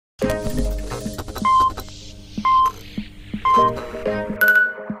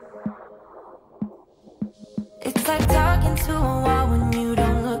It's like talking to a wall when you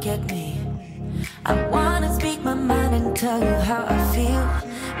don't look at me. I wanna speak my mind and tell you how I feel,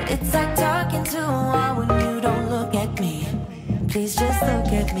 but it's like talking to a wall when you don't look at me. Please just look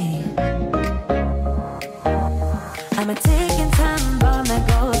at me. I'm a ticking time bomb that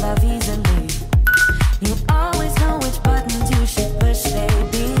goes off easily. You always know which buttons you should push,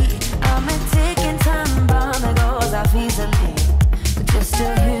 baby. I'm a ticking time bomb that goes off easily, but you're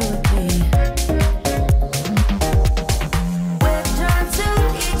still here with me. We're drawn to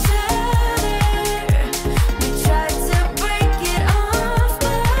each other. We try to break it off,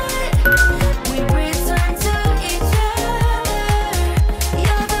 but we return to each other.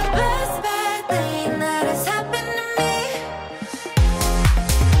 You're the best bad thing that has happened to me.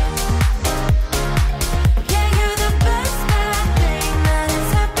 Yeah, you're the best bad thing that has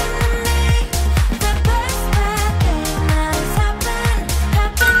happened to me. The best bad thing that has happened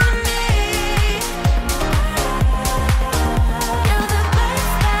to me. You're the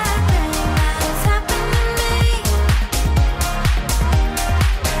best bad thing that has happened to me.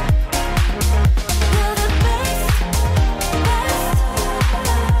 You're the best,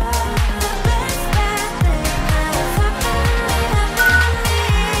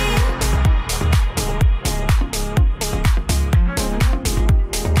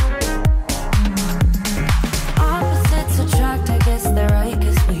 opposites attract, I guess they're right,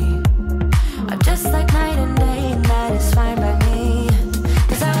 'cause we are just like night and day, and that is fine by me.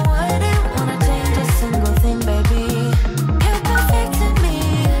 'Cause I wouldn't wanna change a single thing, baby. You're perfect to me,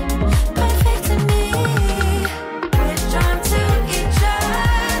 perfect to me. We're drawn to each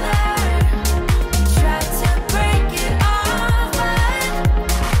other. We try to break it off, but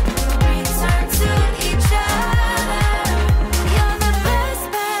return to each other. You're the best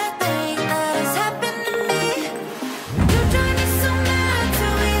bad thing that has happened to me. You drive me so mad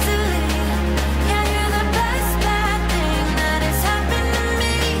too easily. Yeah, you're the best bad thing that has happened to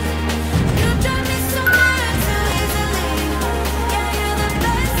me. You drive me so mad too easily. Yeah, you're the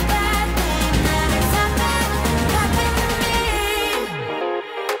best bad thing that has happened to me.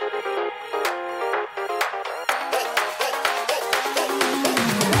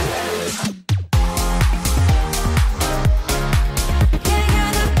 Yeah,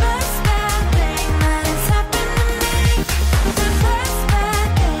 you're the best bad thing that has happened to me. The best bad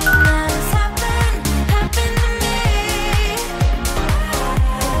thing that has happened to me.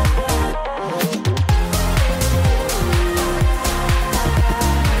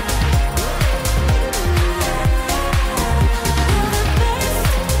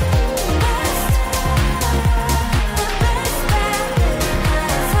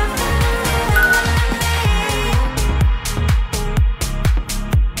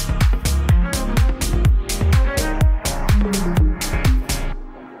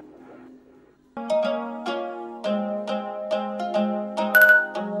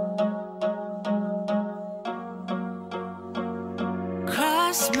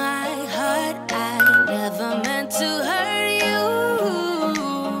 Cross my heart, I never meant to hurt you,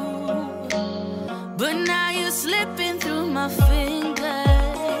 but now you're slipping through my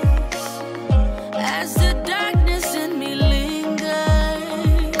fingers as the darkness in me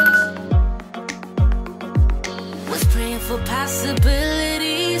lingers. Was praying for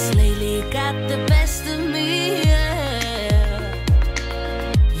possibilities, lately got the best of me, yeah.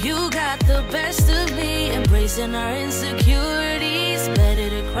 You got the best of me, embracing our insecurities. Better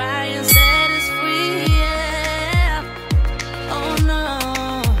to cry and set us free, yeah. Oh no.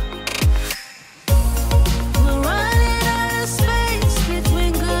 We're running out of space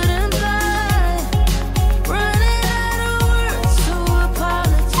between good and bad. Running out of words to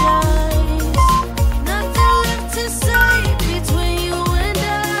apologize. Nothing left to say between you and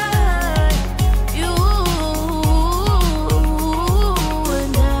I. You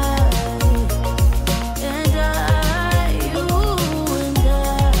and I. And I, you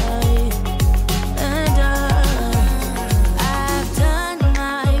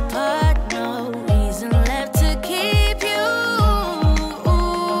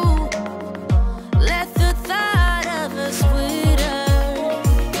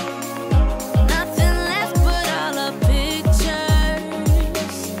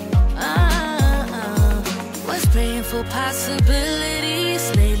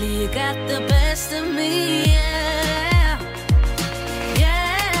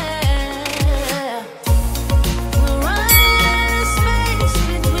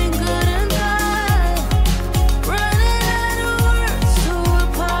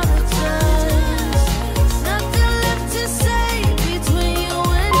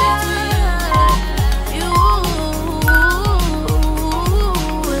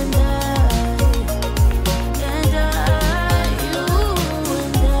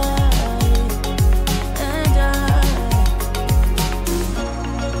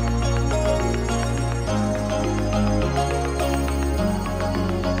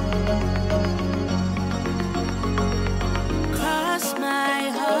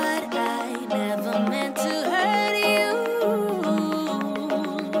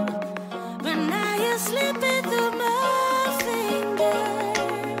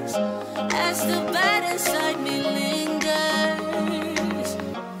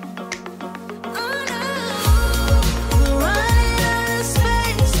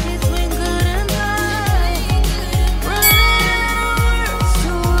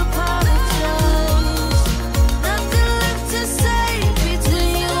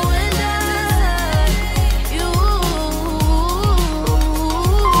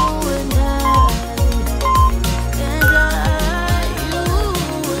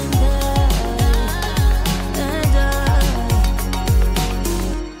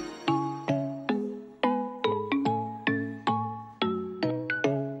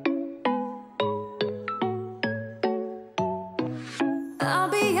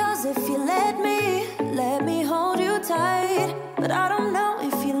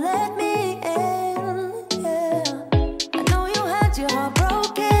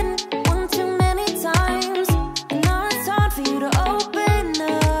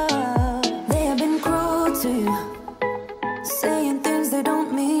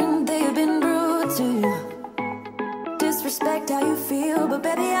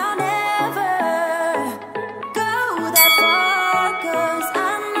baby, I'll never go that far, 'cause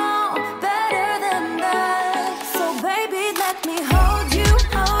I know better than that. So baby, let me hold you,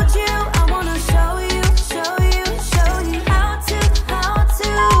 hold you. I wanna show you, show you, show you how to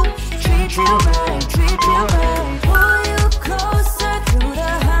treat you right, treat you right. Pull you closer through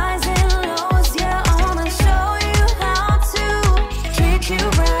the highs and lows. Yeah, I wanna show you how to treat you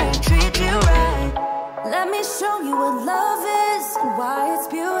right, treat you right. Let me show you what love is and why it's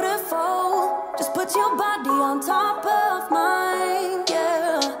beautiful. Just put your body on top of mine,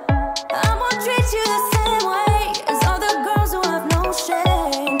 yeah. I won't treat you the same way as other girls who have no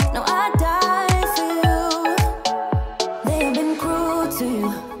shame. No, I die for you. They have been cruel to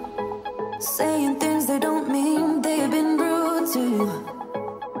you, saying things they don't mean. They have been rude to you,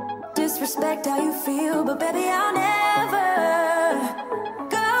 disrespect how you feel. But baby, I'll never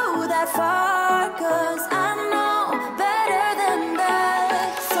go that far, 'cause I know better than that.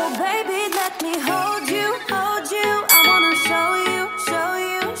 So baby, let me hold you, hold you. I wanna show you, show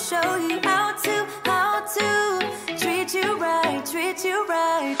you, show you how to treat you right, treat you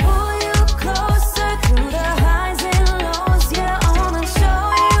right. Pull you closer through the highs and lows. Yeah, I wanna show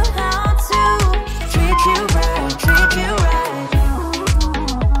you how to treat you right, treat you right.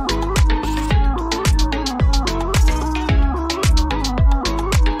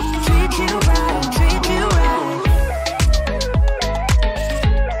 Treat you right, treat you right.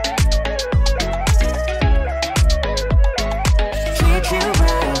 Treat you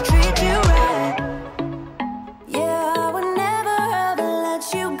right, treat you right. Yeah, I would never ever let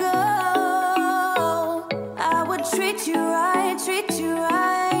you go. I would treat you right, treat you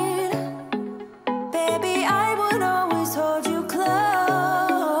right. Baby, I would always hold you close.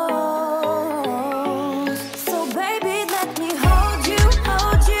 So baby, let me hold you,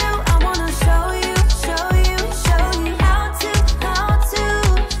 hold you. I wanna show you, show you, show you how to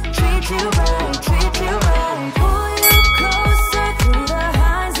treat you right, treat you right. Pull you closer through the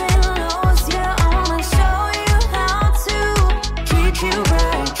highs and lows. Yeah, I wanna show you how to treat you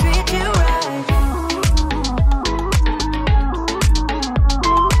right, treat you right.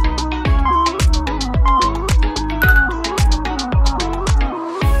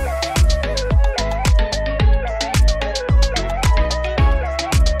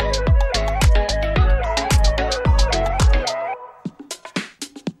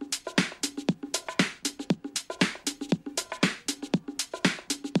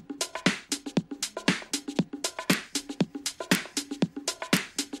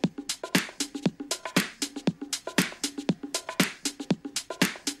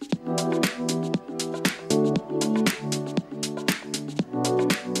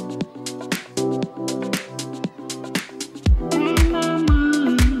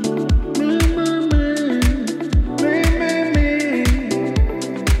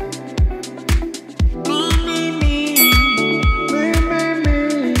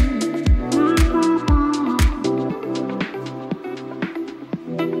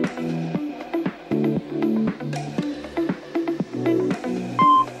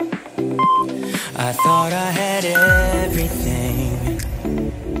 I thought I had everything,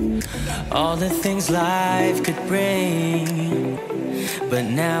 all the things life could bring. But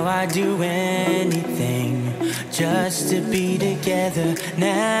now I do anything just to be together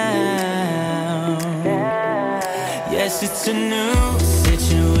now. Yes, it's a new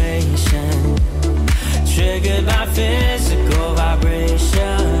situation, triggered by physical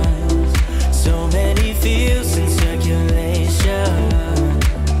vibrations. So many feels in circulation,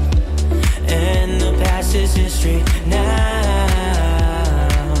 and the past is history now.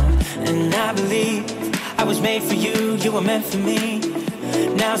 And I believe I was made for you, you were meant for me.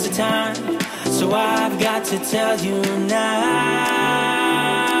 Now's the time, so I've got to tell you now.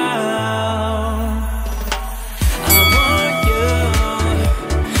 I want you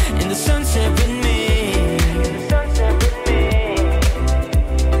in the sunset with me.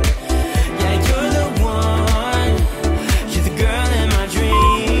 Yeah, you're the one, you're the girl in my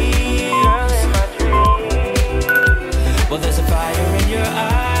dreams. Well, there's a fire in your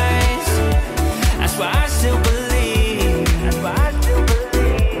eyes, that's why I still believe. That's why I still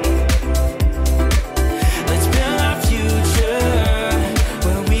believe. Let's build our future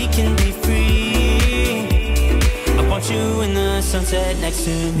where we can be free. I want you in the sunset next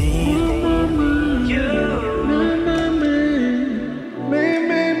to me. You.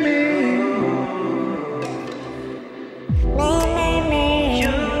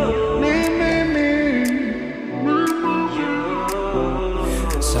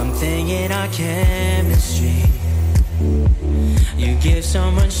 Something in our chemistry, you give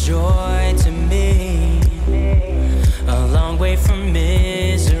so much joy to me. A long way from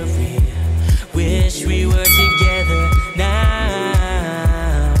misery.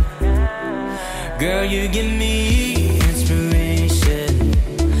 you give me inspiration.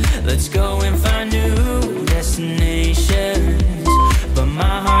 Let's go and find new destinations, but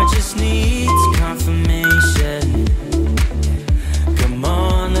my heart just needs confirmation. Come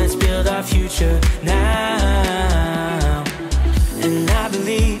on, let's build our future now. And I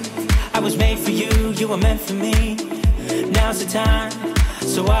believe I was made for you, you were meant for me. Now's the time,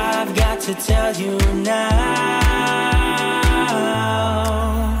 so I've got to tell you now.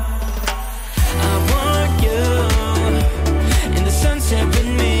 I want you in the sunset with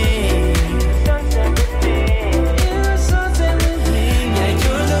me. Yeah,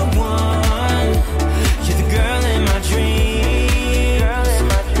 you're the one, you're the girl in my dreams.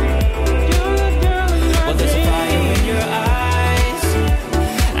 Well, there's a fire in your eyes,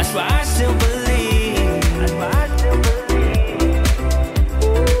 that's why I still believe.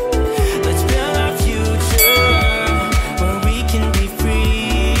 Let's build our future where we can be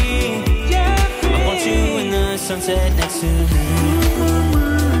free. I want you in the sunset next to me.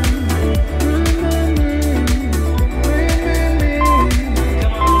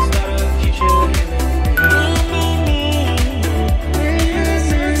 Come on, start a future here with me.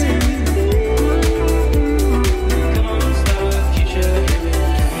 Come on, start a future here with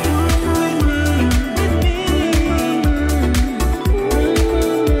me.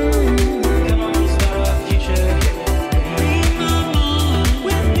 Come on, start a future here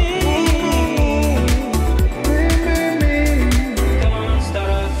with me. Come on, start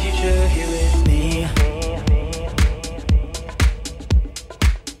a future here with me.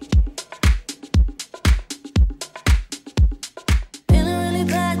 Feeling really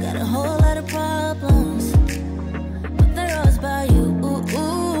bad, got a whole lot of problems, but they're always about you.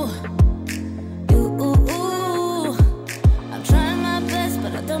 I'm trying my best,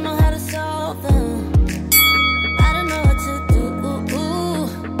 but I don't know how to solve them. I don't know what to do.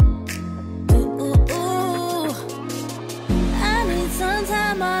 I need some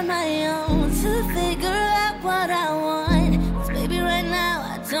time on my own to figure out what I want. 'Cause baby, right now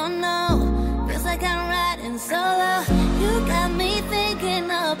I don't know. Feels like I'm riding solo. You got me thinking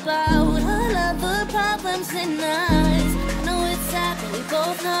about all of the problems in us. I know it's sad, but we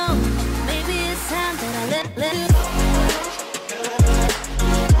both know. Maybe it's time that I let you go.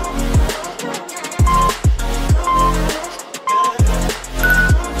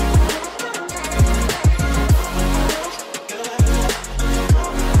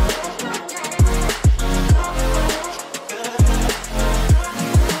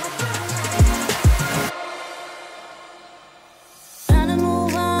 Trying to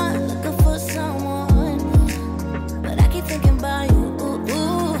move on, looking for someone, but I keep thinking about you.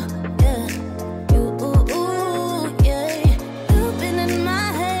 Yeah, yeah. You've been in my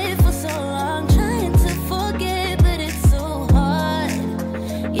head for so long, trying to forget, but it's so hard.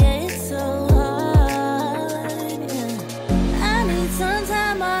 Yeah, it's so hard. Yeah. I need some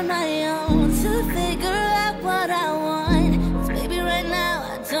time on my own to figure out what I want. 'Cause baby, right now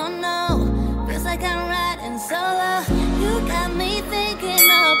I don't know. Feels like I'm riding solo. You got me thinking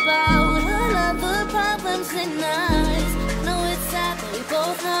about all of the problems in us. I know it's sad, but we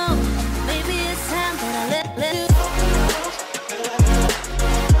both know. Maybe it's time that I let you go.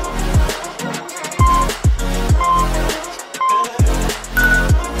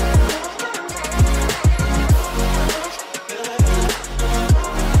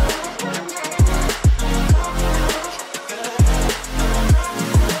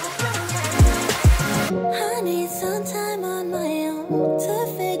 I need some time on my own to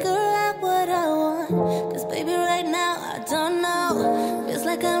figure out what I want. 'Cause baby, right now I don't know. Feels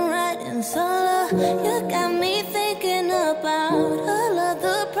like I'm riding solo. You got me thinking about all of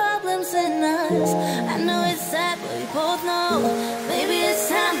the problems in us. I know it's sad, but we both know. Maybe it's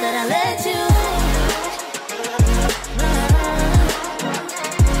time that I let you go.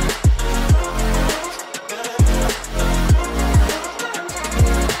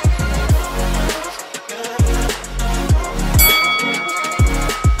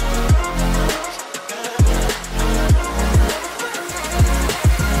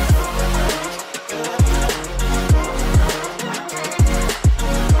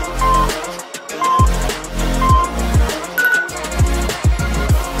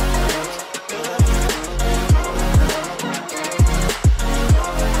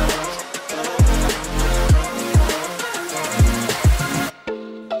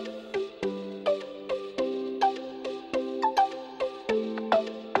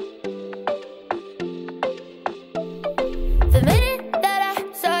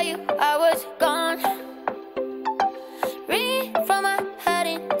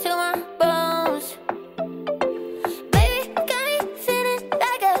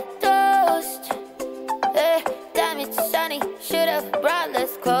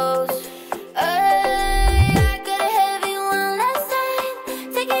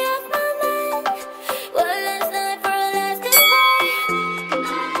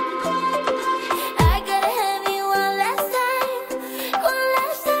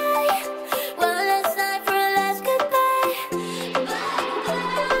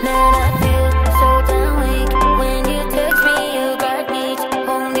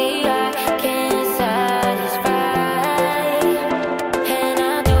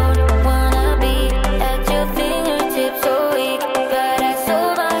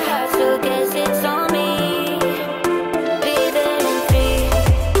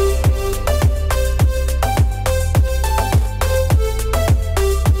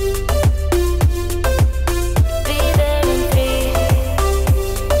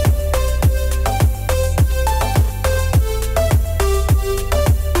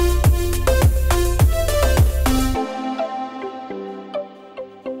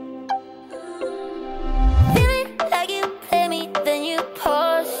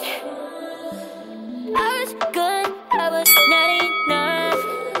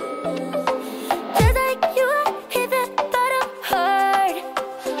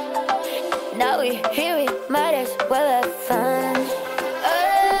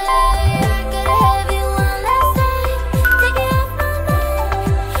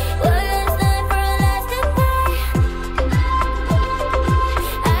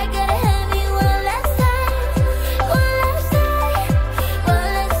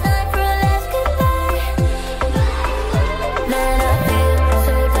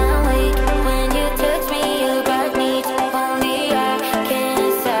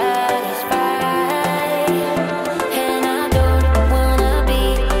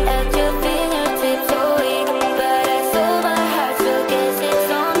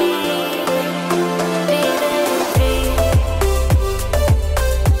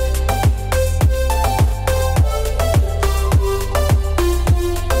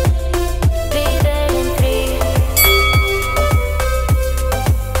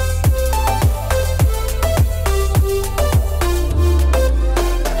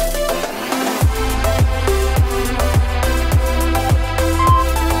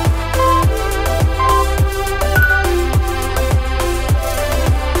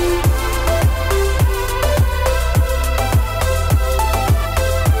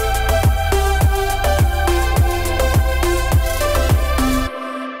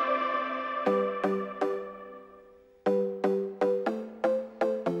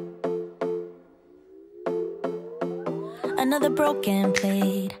 Another broken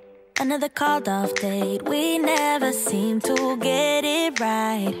plate, another called off date. We never seem to get it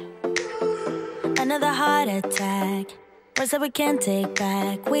right. Another heart attack, words that we can't take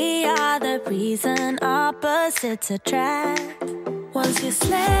back. We are the reason opposites attract. Once you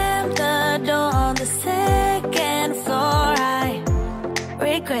slam the door on the second floor, I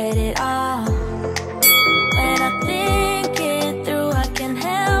regret it all. When I think it through, I can't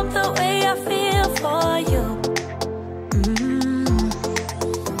help the way I feel for you.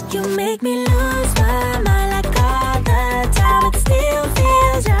 You make me lose my mind like all the time. It still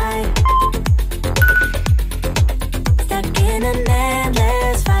feels right. Stuck in an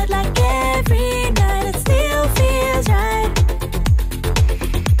endless fight like every night. It still feels right.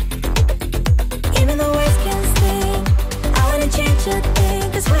 Even the worst can sting. I wouldn't change a thing,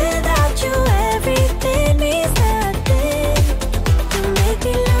 'cause without you everything means nothing. You make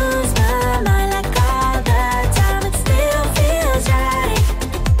me lose my mind like all the time. It still feels right.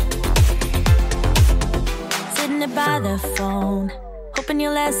 By the phone, hoping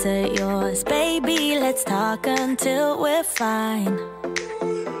you'll answer yours. Baby, let's talk until we're fine.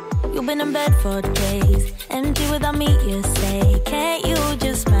 You've been in bed for days, empty without me, you say. Can't you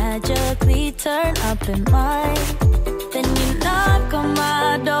just magically turn up in mine? Then you knock on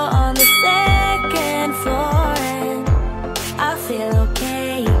my door on the second floor, and I feel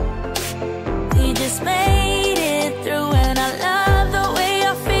okay. We just made it through, and I love the way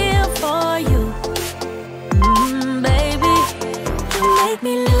I feel for you. Make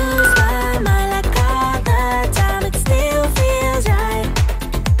me lose my mind like all the time. It still feels right.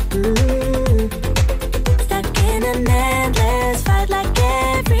 Stuck in an endless fight like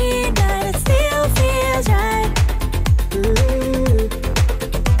every night. It still feels right.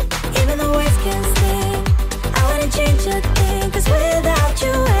 Even the worst can sting. I wouldn't change a thing, 'cause without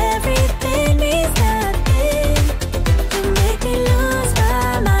you everything means nothing. You make me lose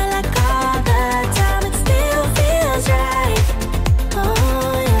my mind like all the time. It still feels right.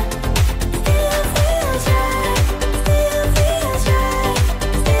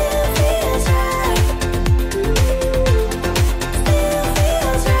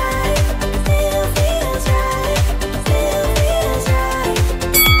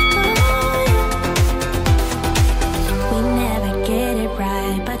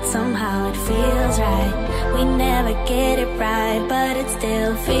 Get it right, but it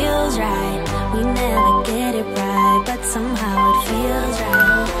still feels right. We never get it right, but somehow it feels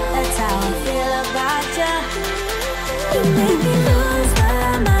right.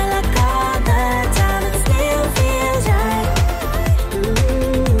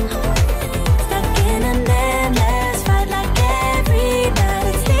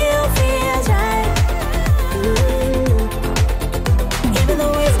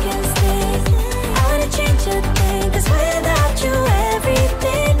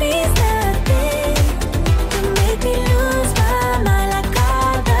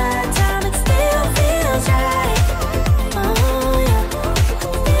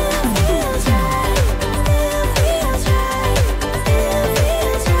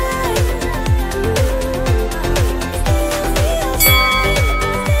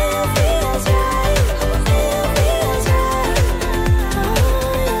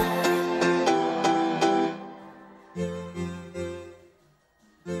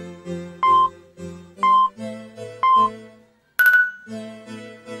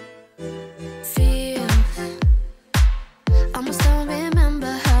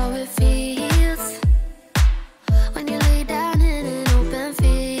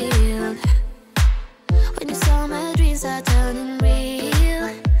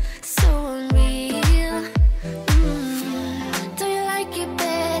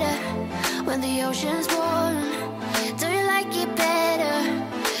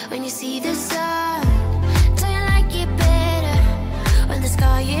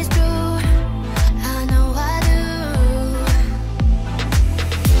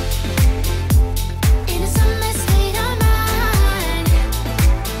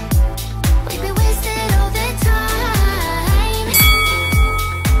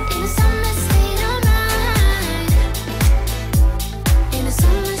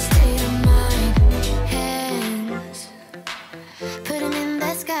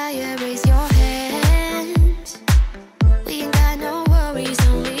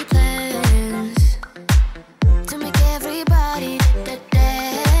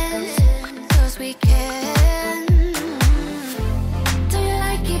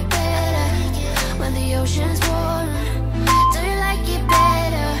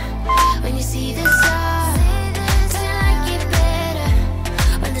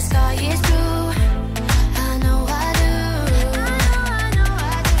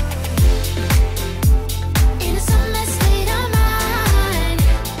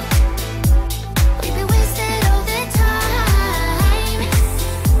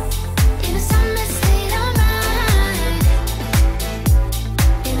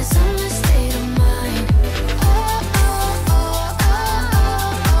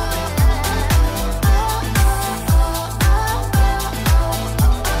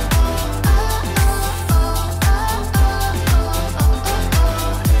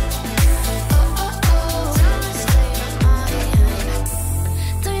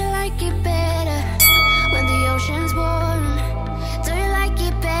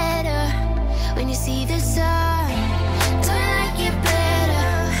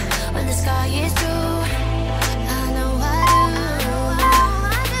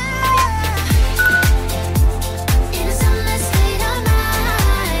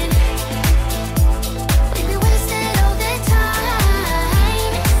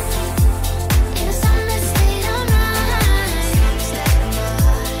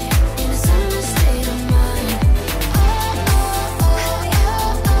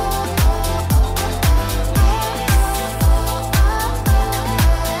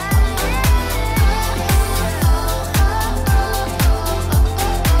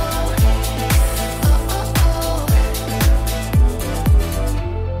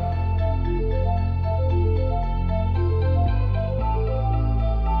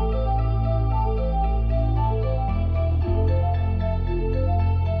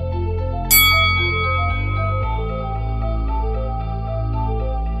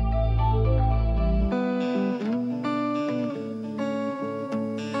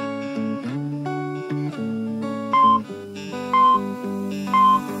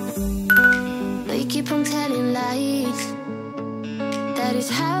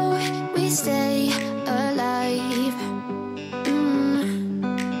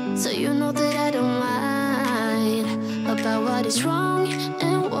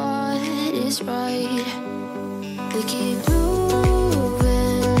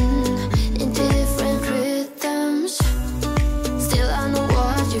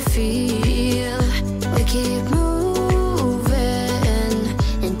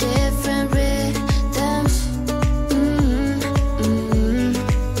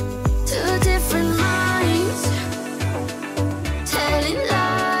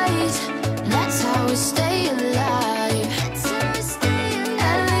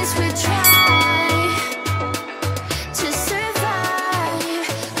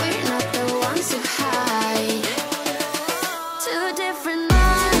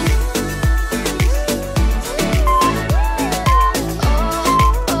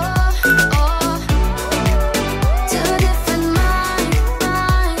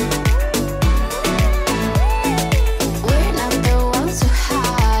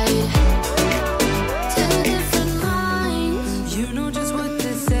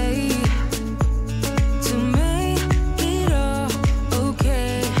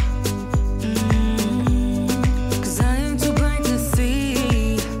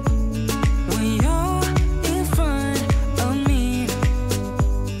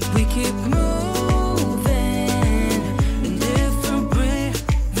 keep moving in different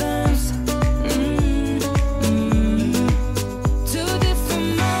rhythms. Two different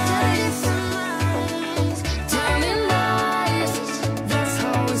minds, telling lies. That's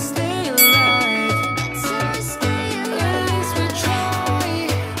how we stay alive. At least we try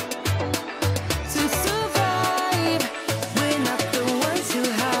to survive. We're not the ones who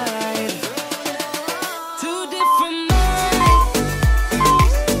hide. Two different minds.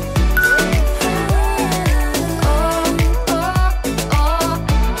 Oh, oh, oh.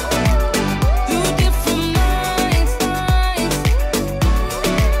 Two different minds.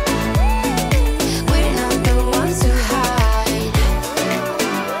 We're not the ones who hide.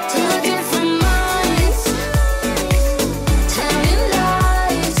 Two different minds, telling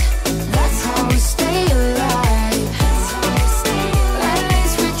lies. That's how we stay alive. At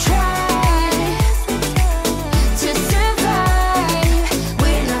least we try to survive.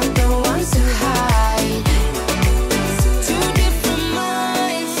 We're not the ones who hide. Two different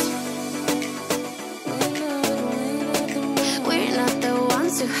minds. We're not the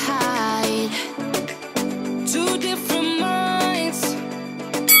ones who hide. Two different minds,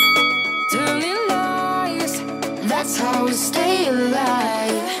 telling lies. That's how we stay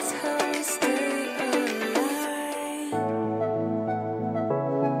alive.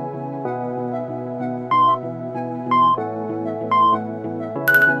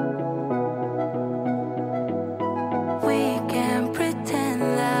 We can pretend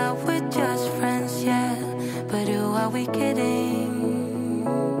that we're just friends, yeah. But who are we kidding?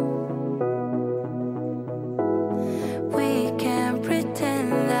 We can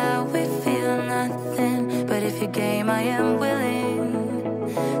pretend that we feel nothing. But if you're game, I am willing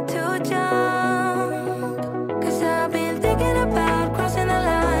to jump. 'Cause I've been thinking about crossing the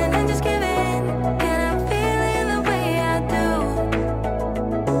line and just giving. And I'm feeling the way I do.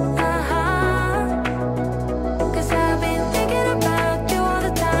 'Cause I've been thinking about you all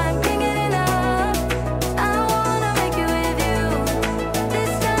the time, can't get enough. I wanna make it with you.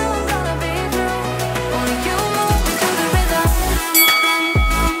 This time I'm gonna be through. Only you move me to the rhythm.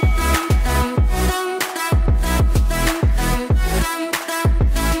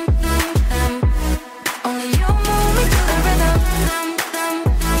 Only you move me to the rhythm.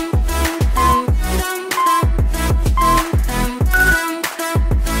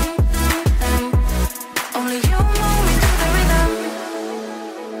 Only you move me to the rhythm.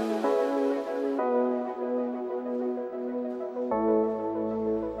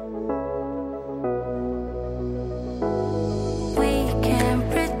 We can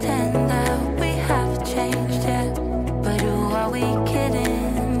pretend that we have changed, yeah. But who are we kidding?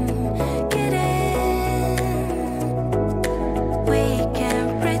 We can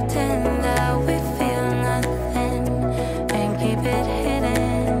pretend that we feel nothing and keep it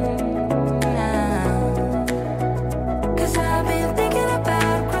hidden now. 'Cause I've been thinking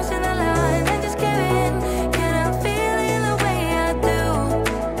about crossing the line and just giving. And I'm feeling the way I do.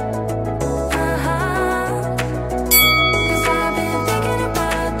 'Cause I've been thinking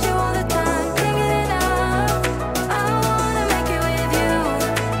about you all the time, can't get enough. I wanna make it with you.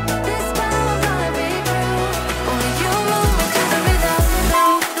 This time I'm gonna be through. Only you move me to the rhythm.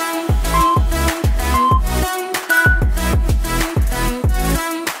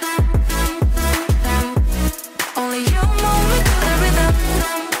 Only you move me to the rhythm.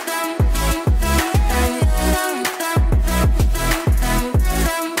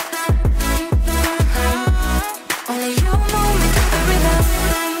 Only you move me to the rhythm.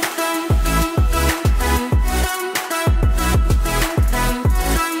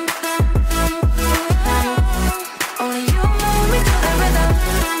 Only you move me to the rhythm.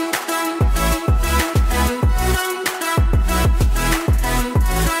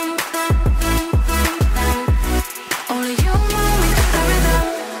 Only you move me to the rhythm.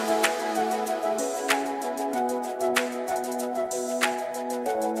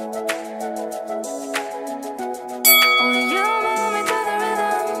 Only you move me to the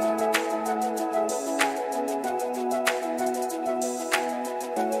rhythm.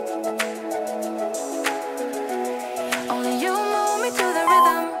 Only you move me to the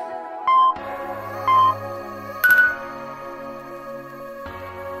rhythm.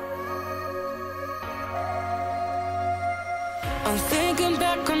 I'm thinking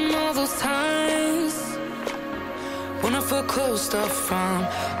back on all those times when I felt closed off from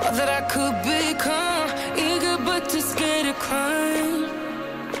all that I could become. Eager but too scared to climb.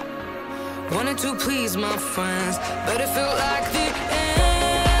 Wanted to please my friends, but it felt like the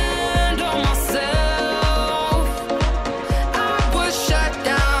end of myself. I was shut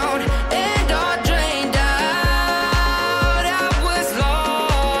down and all drained out. I was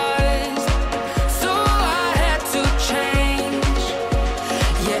lost.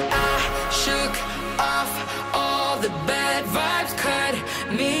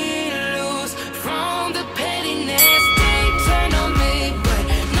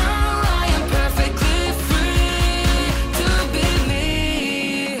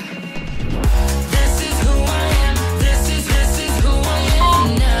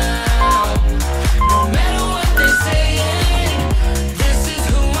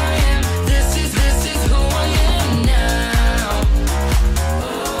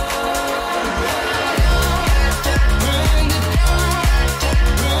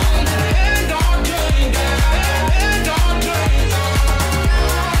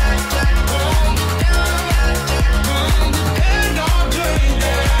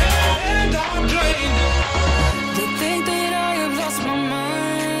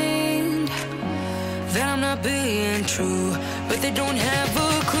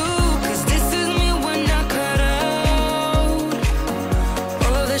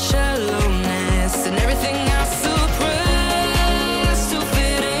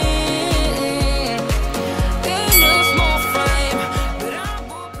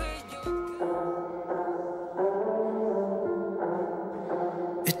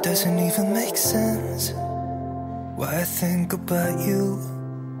 It doesn't even make sense why I think about you.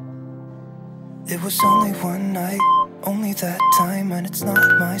 It was only one night, only that time, and it's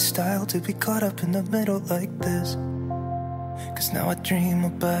not my style to be caught up in the middle like this. 'Cause now I dream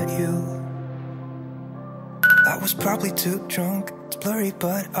about you. I was probably too drunk, it's blurry,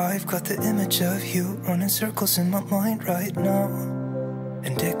 but I've got the image of you running circles in my mind right now.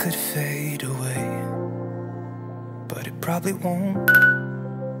 And it could fade away, but it probably won't,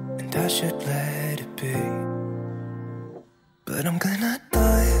 and I should let it be. But I'm gonna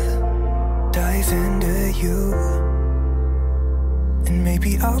dive into you, and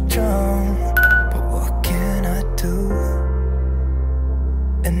maybe I'll drown, but what can I do?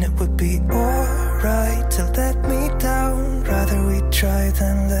 And it would be alright to let me down. Rather we try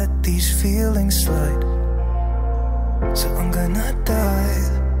than let these feelings slide. So I'm gonna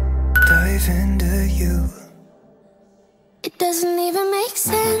dive into you. It doesn't even make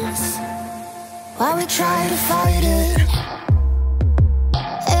sense why we try to fight it.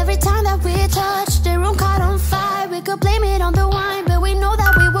 Every time that we touch, the room caught on fire. We could blame it on the wine, but we know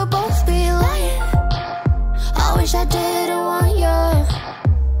that we will both be lying. I wish I didn't want you.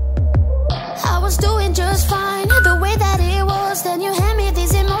 I was doing just fine, the way that it was. Then you hand me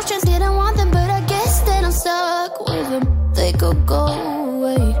these emotions, didn't want them, but I guess that I'm stuck with them. They could go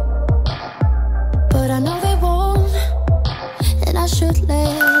away, but I know they won't, and I should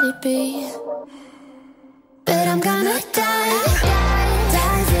let it be. But I'm gonna dive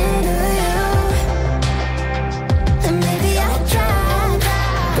into you, and maybe I'll try,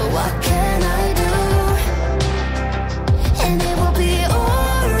 but what can I do? And it will be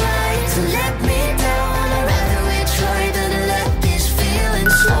alright to let me down. I'd rather we try than let these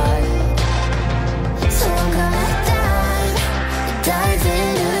feelings slide. So I'm gonna dive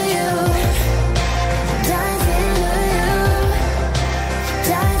into you, dive into you,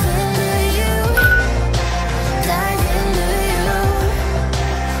 dive into you, dive into you,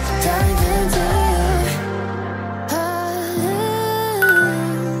 dive into you.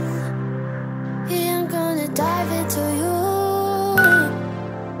 Yeah, I'm gonna dive into you.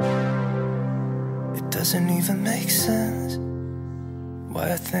 It doesn't even make sense why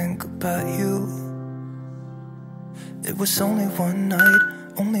I think about you. It was only one night,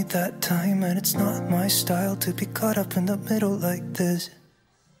 only that time, and it's not my style to be caught up in the middle like this.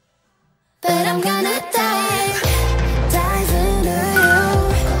 But I'm gonna dive into you,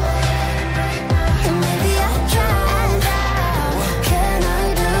 and maybe I'll try, but what can I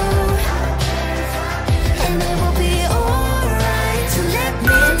do? And it will be alright to let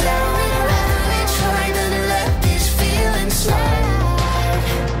me down. I'd rather we try than let these feelings slide.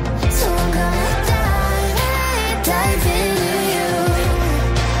 So I'm gonna dive into you,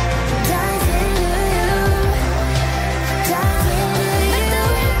 dive into you, dive into you,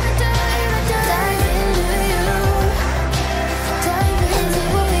 dive into you, dive into you. And it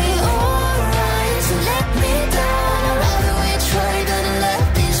will be alright to let me down. I'd rather we try than let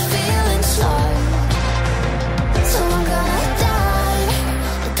these feelings slide. So I'm gonna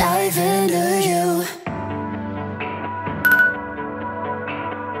dive into you.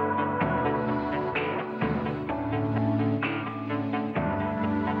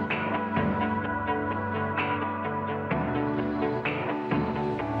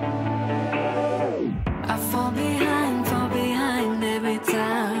 I fall behind every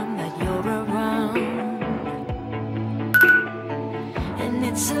time that you're around. And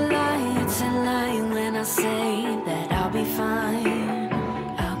it's a lie when I say that I'll be fine,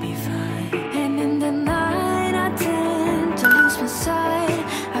 I'll be fine. And in the night I tend to lose my sight.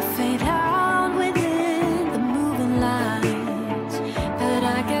 I fade out within the moving lights. But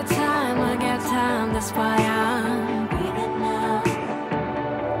I got time, that's why I'm breathing now.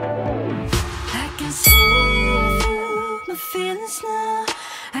 I can see through my feelings now.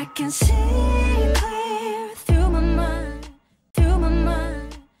 I can see clear through my mind, through my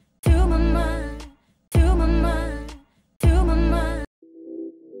mind, through my mind, through my mind, through my mind.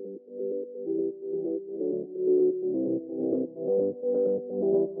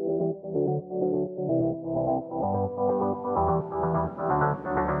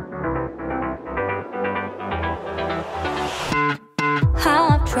 How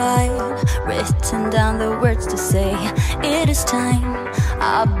I've tried, written down the words to say it is time.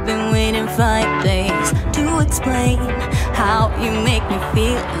 I've been waiting 5 days to explain how you make me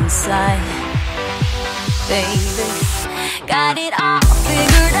feel inside. Baby, got it all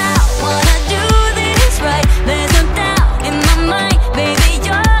figured out, wanna do this right. There's no doubt in my mind, baby,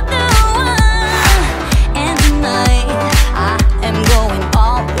 you're the one. And tonight I am going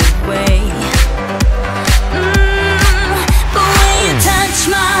all the way. But when you touch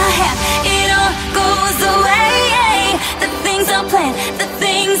my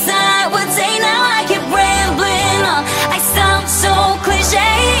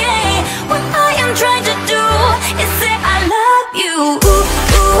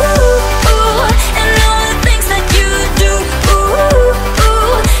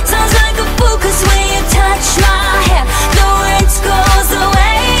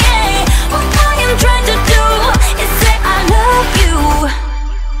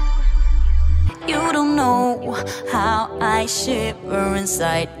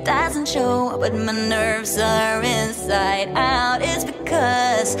show, but my nerves are inside out. It's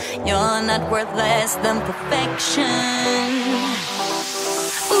because you're not worth less than perfection.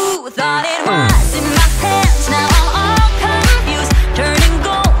 Ooh, thought it was in my hands, now I'm all confused, turning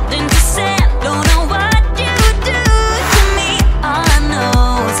gold into sand. Don't know what you do to me. All I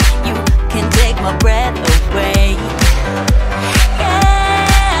know is you can take my breath away.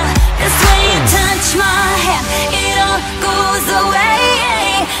 Yeah, it's when you touch my hand, it all goes away.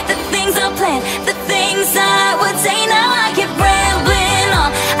 The things I planned, the things I would say, now I keep rambling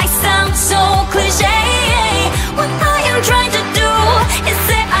on. I sound so cliche. What I am trying to do is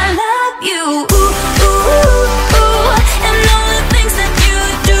say I love you. Ooh, ooh, ooh, and all the things that you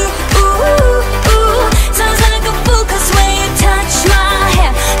do. Ooh, ooh, sounds like a fool, 'cause when you touch my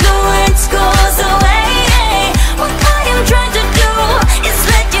hand, the words goes away. What I am trying to do is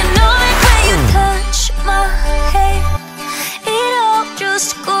let you know that when you touch my hand, it all just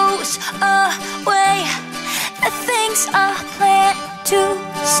goes away. The things I plan to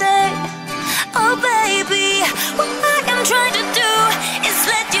say, oh baby, what I am trying to do is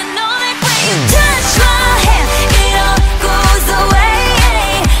let you know that when you touch my hand, it all goes away.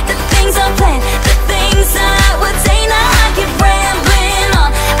 The things I plan, the things I would say, now I keep rambling on.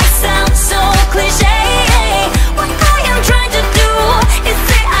 I sound so cliche. What I am trying to do is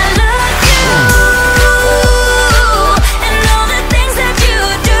say I love you, and all the things that you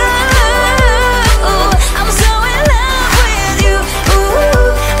do. I'm so in love with you. Ooh,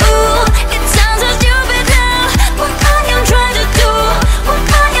 ooh, it sounds so stupid now. What I am trying to do, what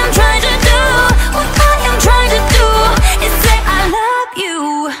I am trying to do, what I am trying to do is say I love you.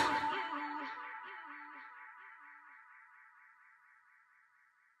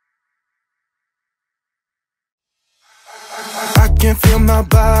 I can feel my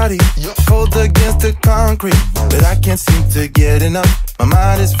body cold against the concrete, but I can't seem to get enough. My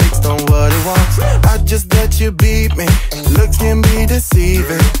mind is fixed on what it wants. I just let you beat me. Looks can be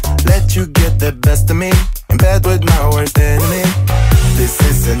deceiving. Let you get the best of me, in bed with my worst enemy. This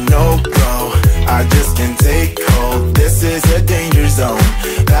is a no-go, I just can't take hold. This is a danger zone,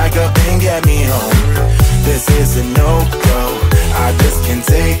 back up and get me home. This is a no-go, I just can't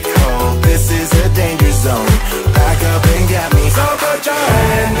take hold. This is a danger zone, back up and get me. So put your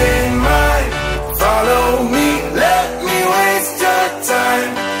hand in mine, follow me, let me waste your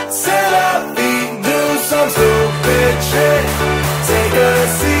time. Set up, do some stupid shit. Take a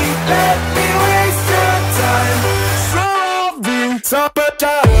seat, let me waste your time. So put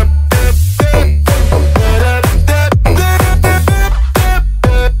your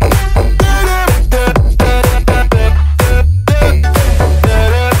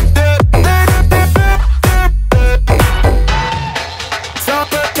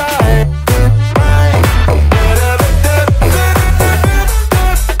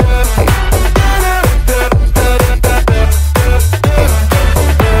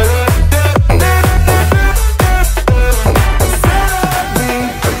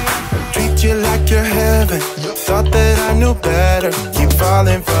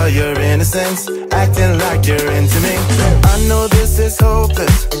your innocence, acting like you're into me. I know this is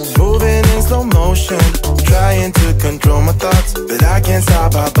hopeless, moving in slow motion, trying to control my thoughts, but I can't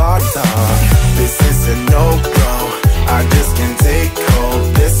stop our body talk. This is a no-go, I just can't take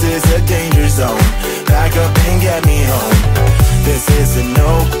hold. This is a danger zone, back up and get me home. This is a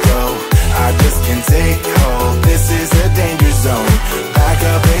no-go, I just can't take hold. This is a danger zone, back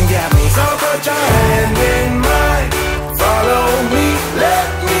up and get me. So put your hand in mine, follow me, let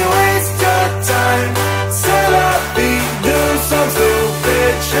me waste your time. Set up, do some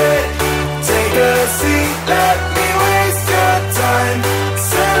stupid shit. Take a seat, let me waste your time.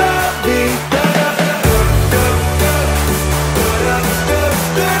 Set up,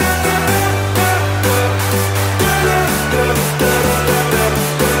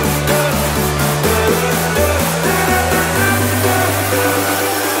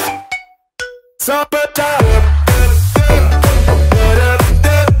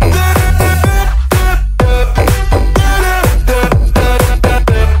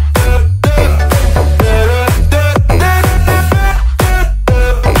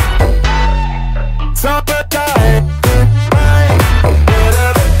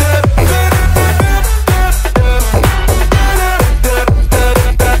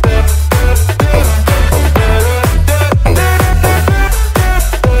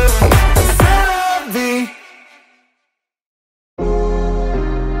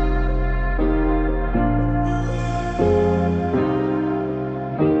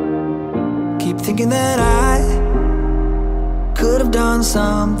 could have done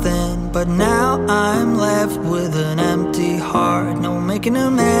something, but now I'm left with an empty heart. No making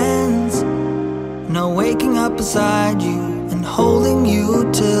amends, no waking up beside you and holding you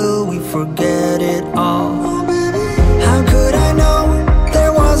till we forget it all. How could I know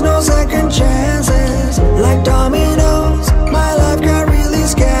there was no second chances? Like dominoes, my life got really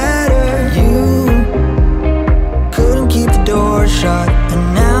scattered. You couldn't keep the door shut,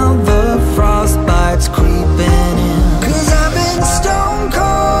 and now the frostbite's creeping in. 'Cause I've been stone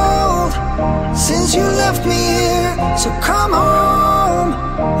cold since you left me here. So come home,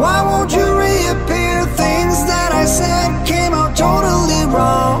 why won't you reappear? Things that I said came out totally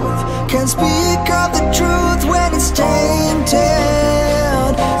wrong. Can't speak of the truth when it's tainted.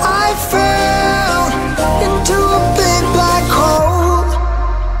 I fell into a big black hole.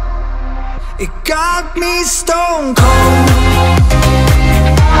 It got me stone cold.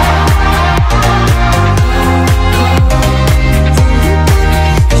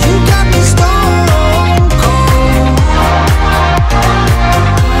 You got me stone cold.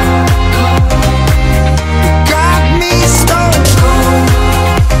 You got me stone cold.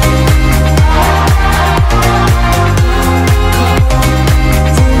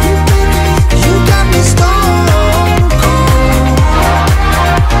 You got me stone cold.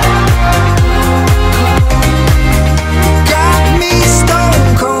 Got me stone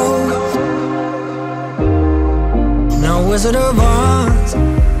cold. No Wizard of Oz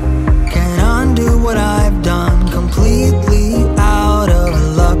can undo what I've done. Completely out of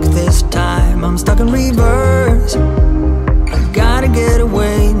luck this time. I'm stuck in reverse. I gotta get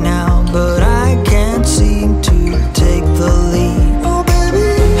away now, but I can't seem to take the lead. Oh baby,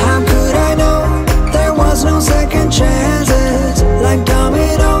 how could I know there was no second chances? Like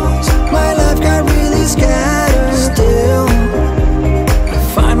dominoes, my life got really scattered. Still, I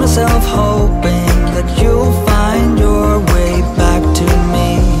find myself hoping that you'll find your way back to me.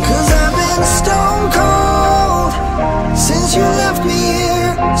 'Cause I've been stone cold since you left me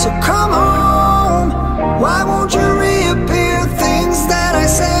here. So come home, why won't you reappear? Things that I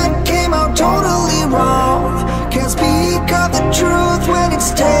said came out totally wrong. Can't speak of the truth when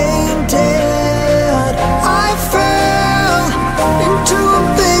it's tainted. I fell into a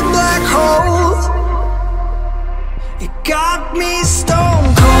big black hole. It got me stone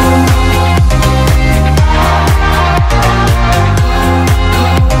cold.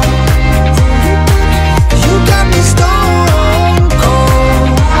 You got me stone cold.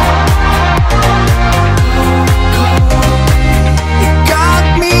 You got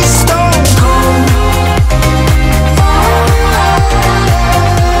me stone cold.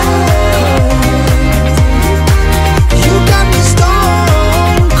 You got me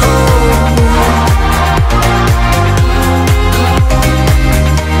stone cold.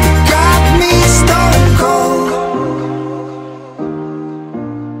 Got me stone cold.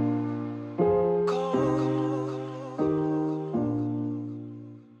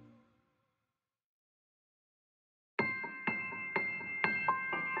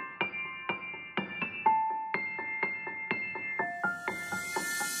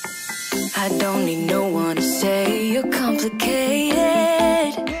 I don't need no one to say you're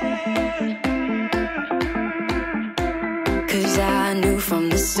complicated. 'Cause I knew from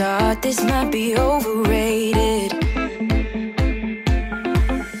the start this might be overrated.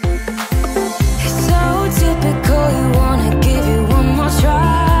 It's so typical, you wanna give it one more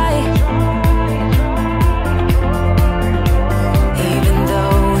try. Even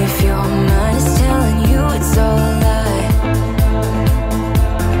though if your mind is telling you it's all a lie.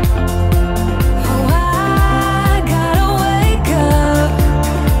 Oh, I gotta wake up.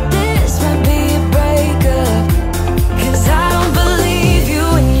 This might be a breakup. 'Cause I don't believe you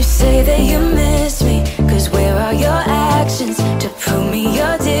when you say that you miss me. 'Cause where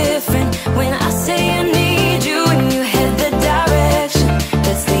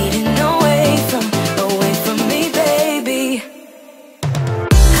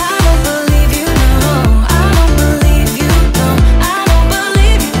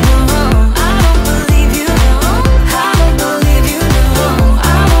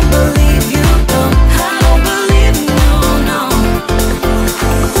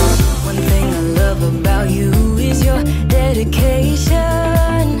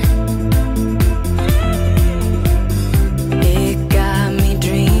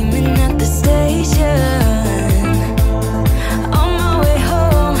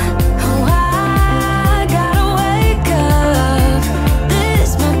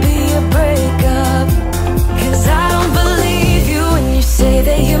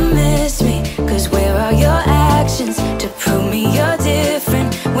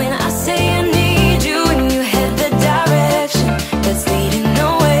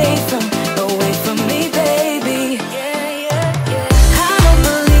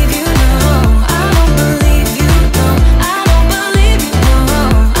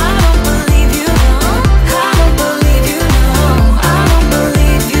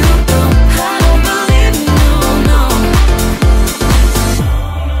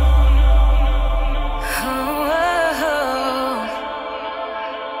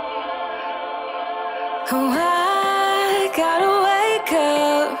Oh, I gotta wake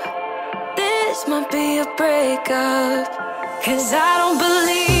up. This might be a breakup. 'Cause I don't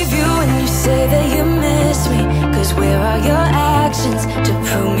believe you when you say that you miss me. 'Cause where are your actions to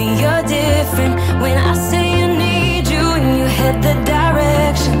prove me you're different? When I say you need you and you head the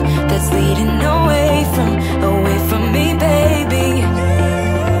direction that's leading away from me, baby.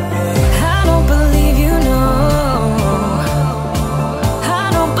 I don't believe you, no. I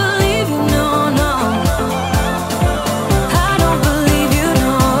don't believe you, no, no. I don't believe you,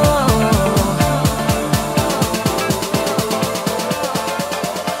 no.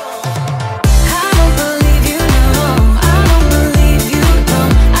 I don't believe you, no. I don't believe you, no.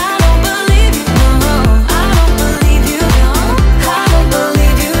 I don't believe you, no. I don't believe you, no. I don't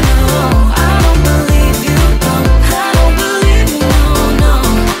believe you, no. I don't believe you, no. I don't believe you, no, no.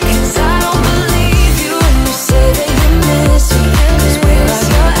 'Cause I don't believe you when you say that you miss me. 'Cause where are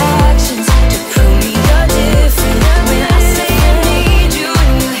your actions to prove me you're different? When I say I need you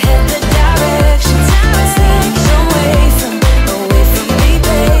and you head the directions that's leading away from me,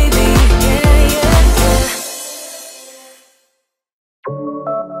 baby. Yeah, yeah, yeah.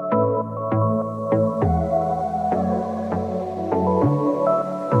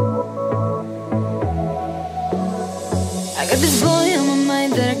 I got this boy on my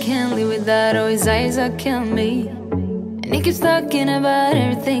mind that I can't live without. Oh, his eyes are killing me. And he keeps talking about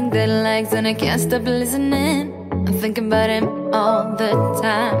everything that he likes, and I can't stop listening. I'm thinking about him all the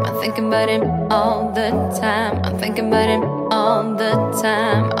time. I'm thinking about him all the time. I'm thinking about him all the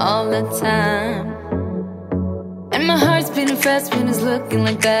time, all the time. And my heart's beating fast when he's looking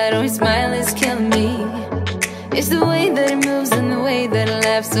like that. Oh, his smile is killing me. It's the way that he moves and the way that he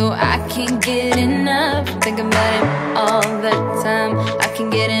laughs, so I can't get enough. Thinking about him all the time. I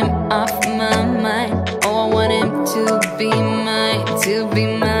can't get him off my mind. Oh, I want him to be mine, to be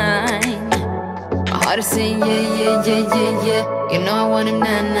mine. My heart is saying yeah, yeah, yeah, yeah, yeah. You know I want him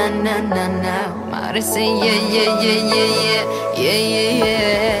now, now, now, now, now. My heart is saying yeah, yeah, yeah, yeah, yeah, yeah, yeah,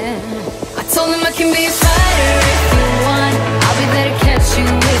 yeah. I told him I can be a fighter if you want. I'll be there to catch you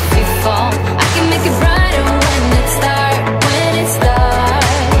if you fall. I can make it brighter when it's dark, when it's dark.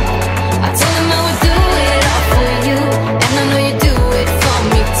 I told him I would do it all for you, and I know you do it for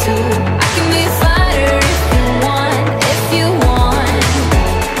me too. I can be a fighter if you want, if you want.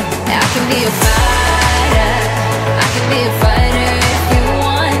 I can be a fighter. I can be a fighter if you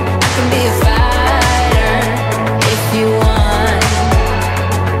want. I can be a fighter if you want.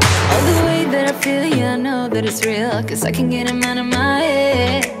 Oh, the way that I feel, yeah, I know that it's real. 'Cause I can get him out of my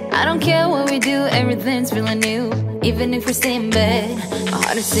head. I don't care what we do, everything's feeling new. Even if we stay in bed, my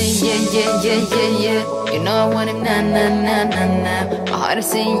heart is saying yeah, yeah, yeah, yeah, yeah. You know I want him now, now, now, now, now. My heart is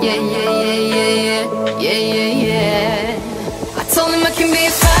saying yeah, yeah, yeah, yeah, yeah, yeah, yeah, yeah. I told him I can be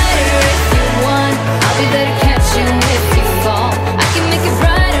a fighter if you want. I'll be there to catch you if you fall. I can make it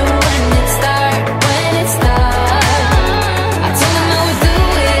brighter when it's dark, when it's dark. I told him I would do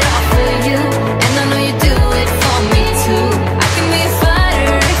it all for you, and I know you do it for me too. I can be a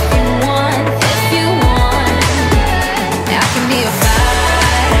fighter if you want, if you want. I can be a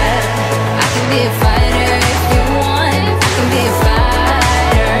fighter. I can be a fighter if you want. I can be a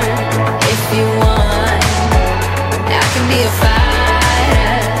fighter if you want. I can be a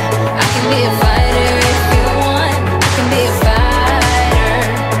fighter. I can be a fighter if you want. I can be a fighter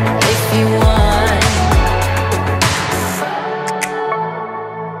if you want.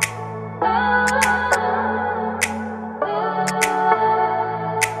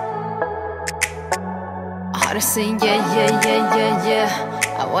 I heart is saying yeah, yeah, yeah, yeah, yeah.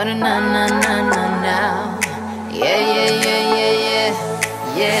 I wanna now, now, now, now, now. Yeah, yeah, yeah, yeah, yeah,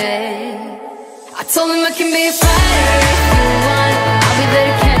 yeah. I told him I can be a fighter if you want. I'll be there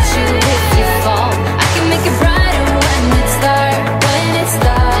to catch you if you fall. I can make it brighter when it's dark, when it's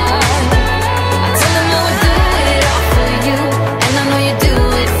dark. I told him I would do it all for you, and I know you do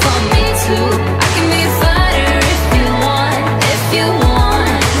it for me too. I can be a fighter if you want, if you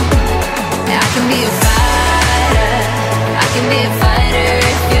want. I can be a fighter. I can be a fighter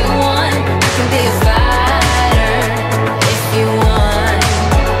if you want. I can be a fighter if you want.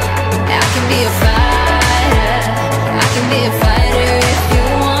 I can be a fighter. I can be a fighter if you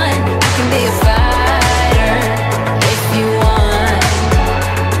want. I can be a fighter if you want.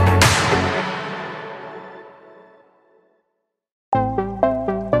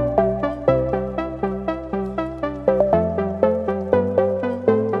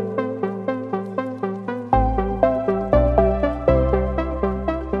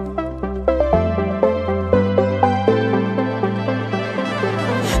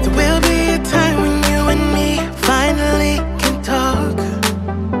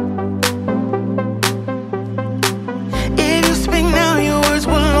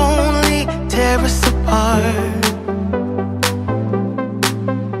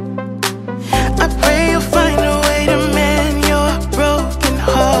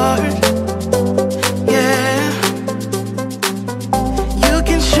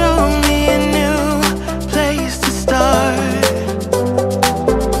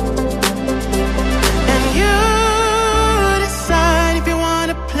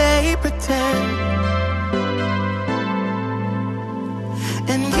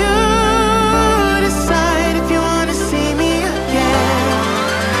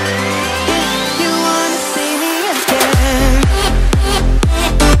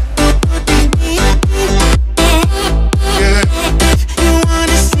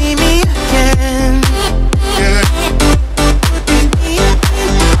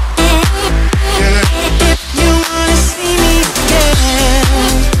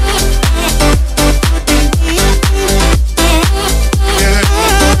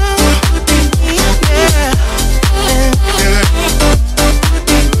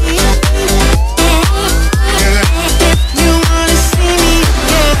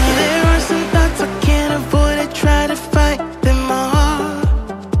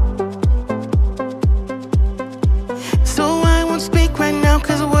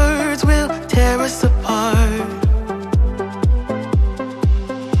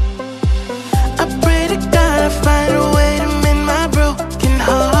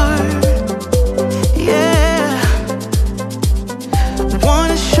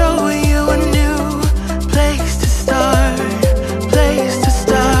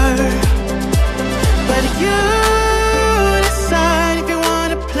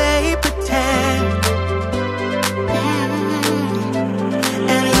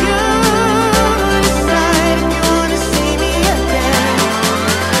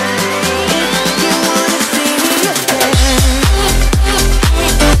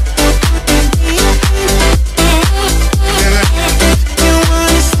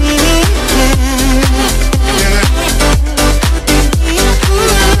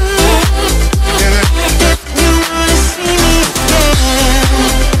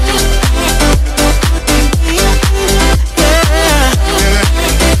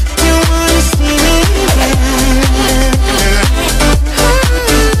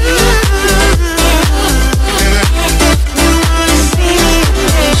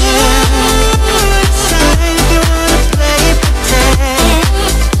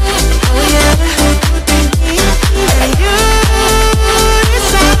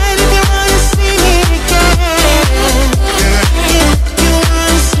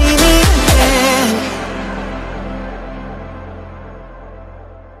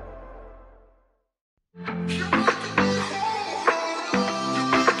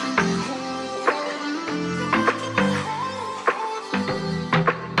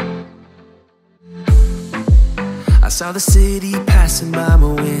 Saw the city passing by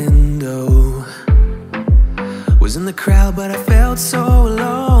my window. Was in the crowd but I felt so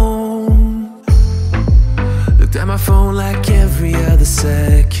alone. Looked at my phone like every other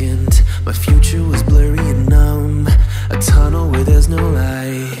second. My future was blurry and numb, a tunnel where there's no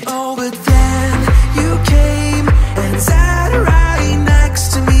light. Oh, but then you came and sat right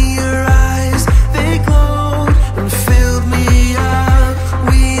next to me. Your eyes, they glowed and filled me up.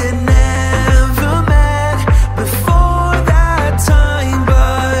 We had never met before that time,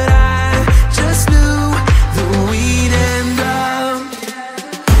 but I just knew that we'd end up.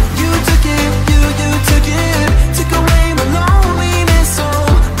 You took it, you took it, took away my loneliness. Oh,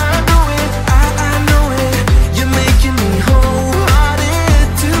 I know it, I know it. You're making me wholehearted.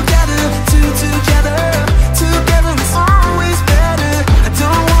 Together, together, together it's always better. I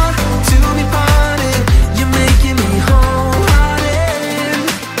don't want to be parted. You're making me wholehearted.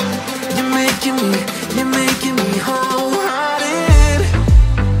 You're making me wholehearted.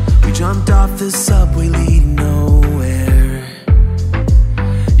 We jumped off the subway leading nowhere.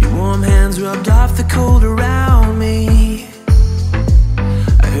 Your warm hands rubbed off the cold around me.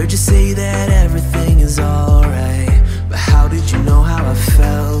 I heard you say that everything is alright, but how did you know how I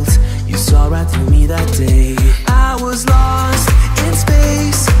felt? You saw right through me that day. I was lost in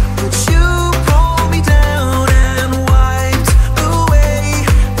space, but you pulled me down and wiped away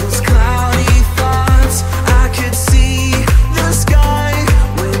those cloudy thoughts. I could see the sky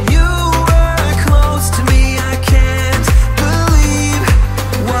when you were close to me. I can't believe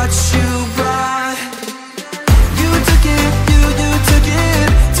what you brought. You took it, you took it,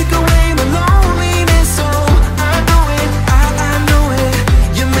 took away my loneliness. Oh, I know it, I know it.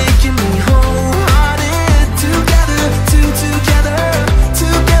 You're making me wholehearted. Together, together,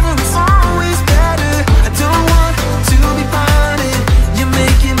 together it's always better. I don't want to be parted. You're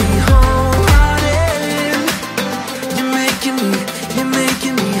making me wholehearted. You're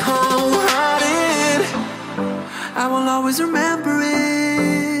making me wholehearted. I will always remember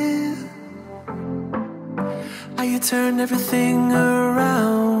it, how you turned everything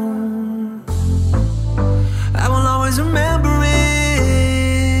around. I will always remember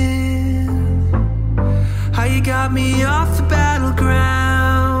it, how you got me off the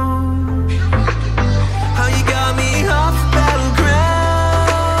battleground. How you got me off the battleground.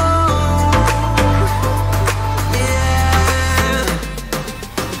 Yeah.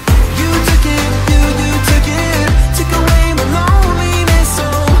 You took it, you took it, took away my loneliness. Oh,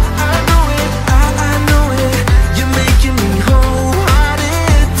 I know it, I know it. You're making me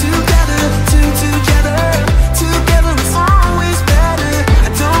wholehearted. Together, together, together it's always better. I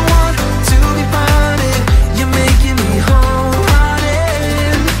don't want to be parted. You're making me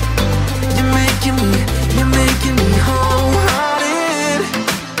wholehearted. You're making me wholehearted.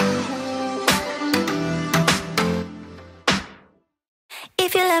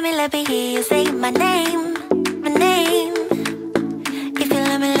 If you let me hear you say my name, my name. If you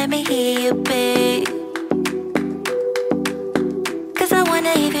let me hear you, babe. 'Cause I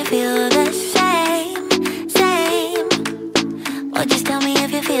wonder if you feel the same, same. Or just tell me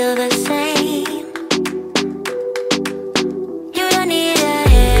if you feel the same. You don't need to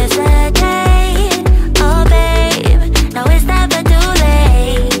hesitate, oh babe. No, it's never too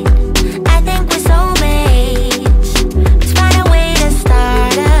late. I think we're soulmates. Let's find a way to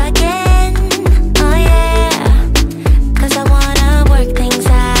start again, oh yeah. 'Cause I wanna work things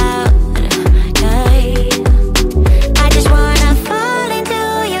out, yeah. I just wanna fall into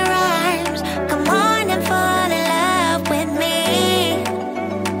your arms. Come on and fall in love with me,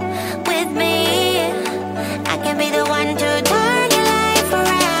 with me. I can be the one to turn your life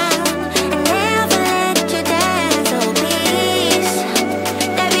around and never let you down. So please,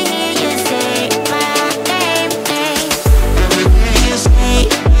 let me hear you say my name, name. You say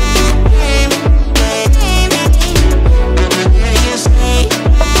my name, name. You say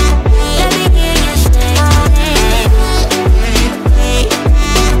my name. Let me hear you say my name. Say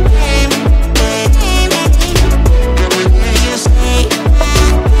my name, name. You say my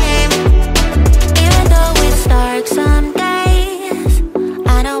name. Even though it's dark some days, I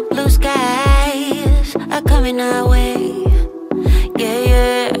know blue skies are coming our way. Yeah,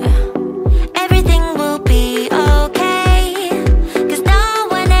 yeah. Everything will be okay. 'Cause no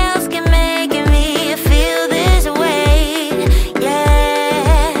one else can make me feel this way.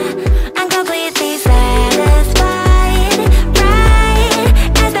 Yeah, I'm completely satisfied, right?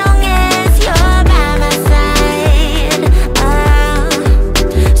 As long as you're by my side.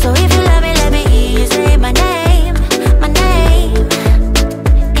 So if you let me hear you say my name, my name.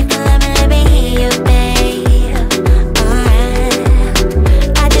 If you let me hear you, babe.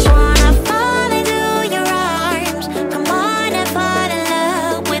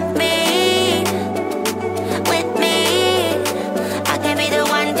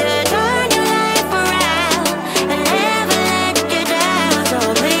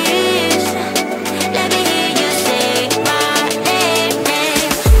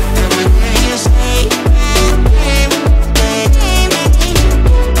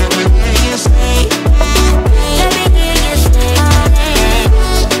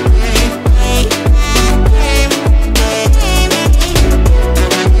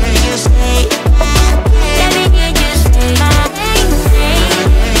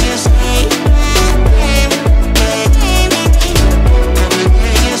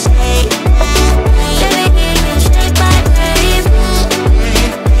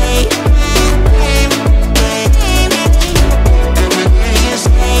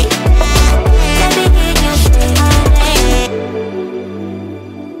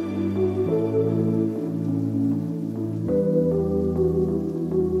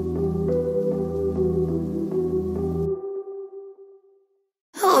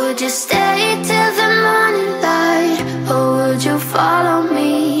 would you stay till the morning light? Or would you follow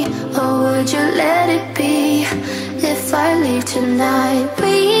me? Or would you let it be? If I leave tonight,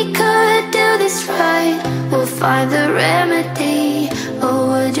 we could do this right. We'll find the remedy. Or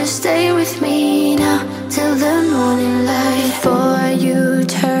would you stay with me now till the morning light? Before you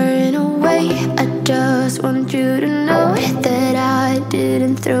turn away, I just want you to know that I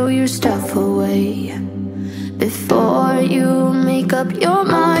didn't throw your stuff away. Before you make up your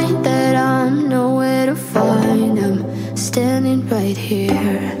mind that I'm nowhere to find, I'm standing right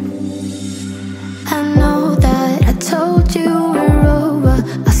here. I know that I told you we're over.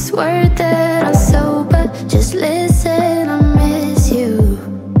 I swear that I'm sober. Just listen, I miss you.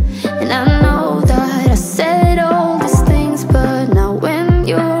 And I know that I said all these things, but now when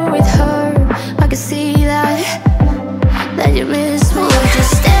you're with her, I can see that you miss me. Would you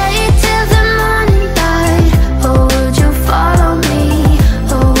stay till the morning light? Or would you follow me?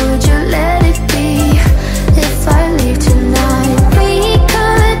 Or would you let it be? If I leave tonight, we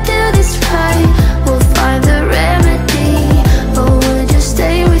could do this right. We'll find the remedy. Or would you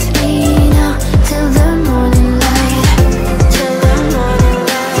stay with me now till the morning light? Till the morning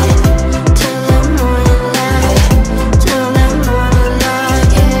light. Till the morning light. Till the morning light,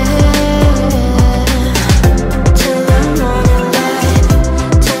 yeah. Till the morning light.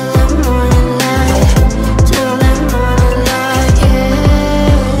 Till the morning light. Till the morning light, yeah.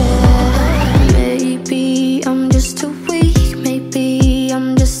 Maybe I'm just too weak. Maybe I'm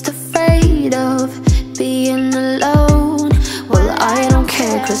just afraid of being alone. Well, I don't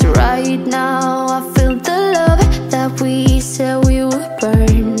care, 'cause right now I feel the love that we said we would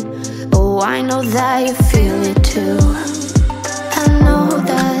burn. Oh, I know that you feel it too. I know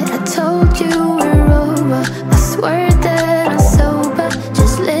that I told you we're over. I swear that I'm sober.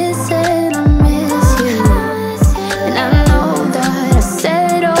 Just listen, I miss you. And I know that I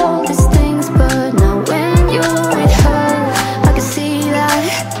said all these things, but now when you're with her, I can see that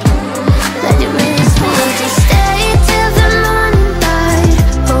you miss me. Would you stay till the morning light?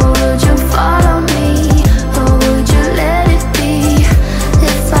 Or would you follow me? Or would you let it be?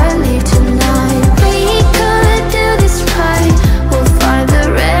 If I leave tonight, we could do this right. We'll find the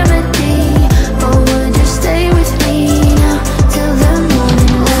remedy. Or would you stay with me now till the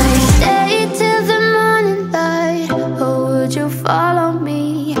morning light? Stay till the morning light. Or would you follow me?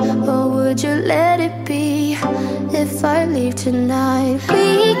 Or would you let it be? If I leave tonight, we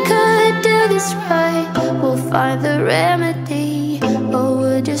could do this right. We'll find the remedy. Or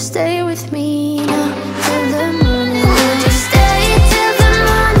would you stay with me now till the morning? Would you stay till the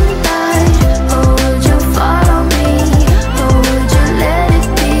morning light? Or would you follow me? Or would you let it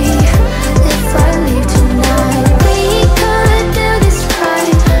be? If I leave tonight, we could do this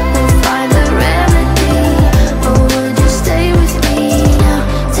right. We'll find the remedy. Or would you stay with me now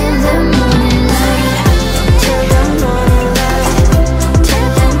till the morning light? Till the morning light. Till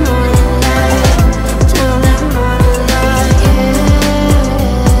the morning light. Till the morning light, yeah.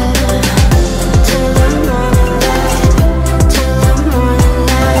 Till the morning light. Till the morning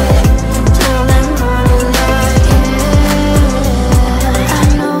light. Till the morning light, yeah. I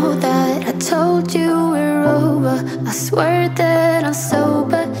know that I told you we're over. I swear that I'm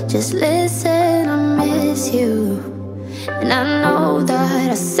sober. Just listen, I miss you. And I know that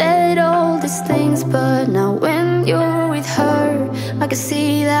I said all these things, but now when you're with her, I can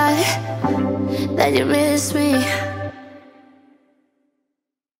see that you miss me.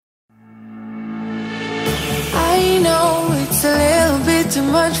 I know it's a little bit too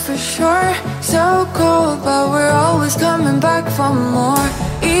much for sure. So cold, but we're always coming back for more.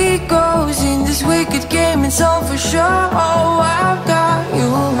 It goes in this wicked game, it's all for sure. Oh, I've got you.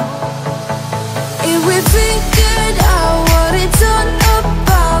 If we figured out what it's all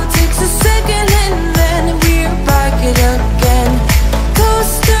about, takes a second and then we're back it again.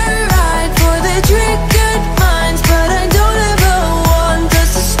 Coaster ride for the triggered minds, but I don't ever want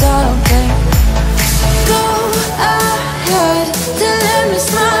us to stop there. Go ahead, tell them it's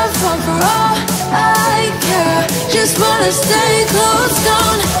my fault for all I care. Just wanna stay close,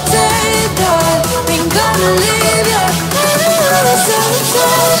 don't say that ain't gonna leave you. I'm so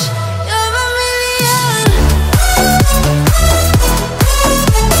touched, you're a million.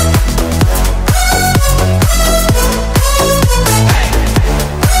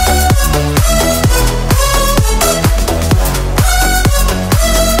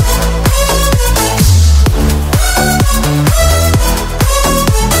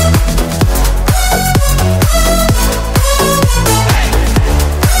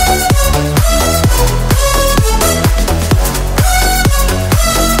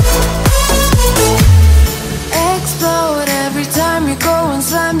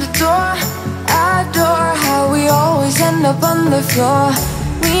 end up on the floor.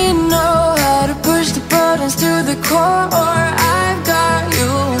 We know how to push the buttons to the core. I've got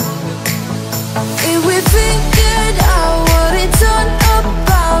you. If we figured out what it's all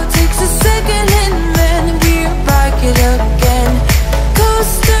about, takes a second and then we're back it again.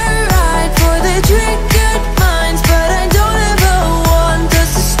 Coaster ride for the triggered minds, but I don't ever want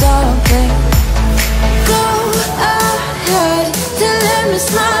us to stop it. Go ahead, tell them to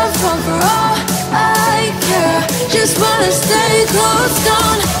smile from for all I care. Just wanna stay close,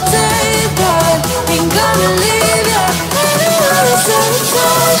 don't say that. Ain't gonna leave ya. I don't wanna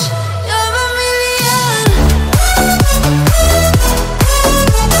sabotage. You're a million.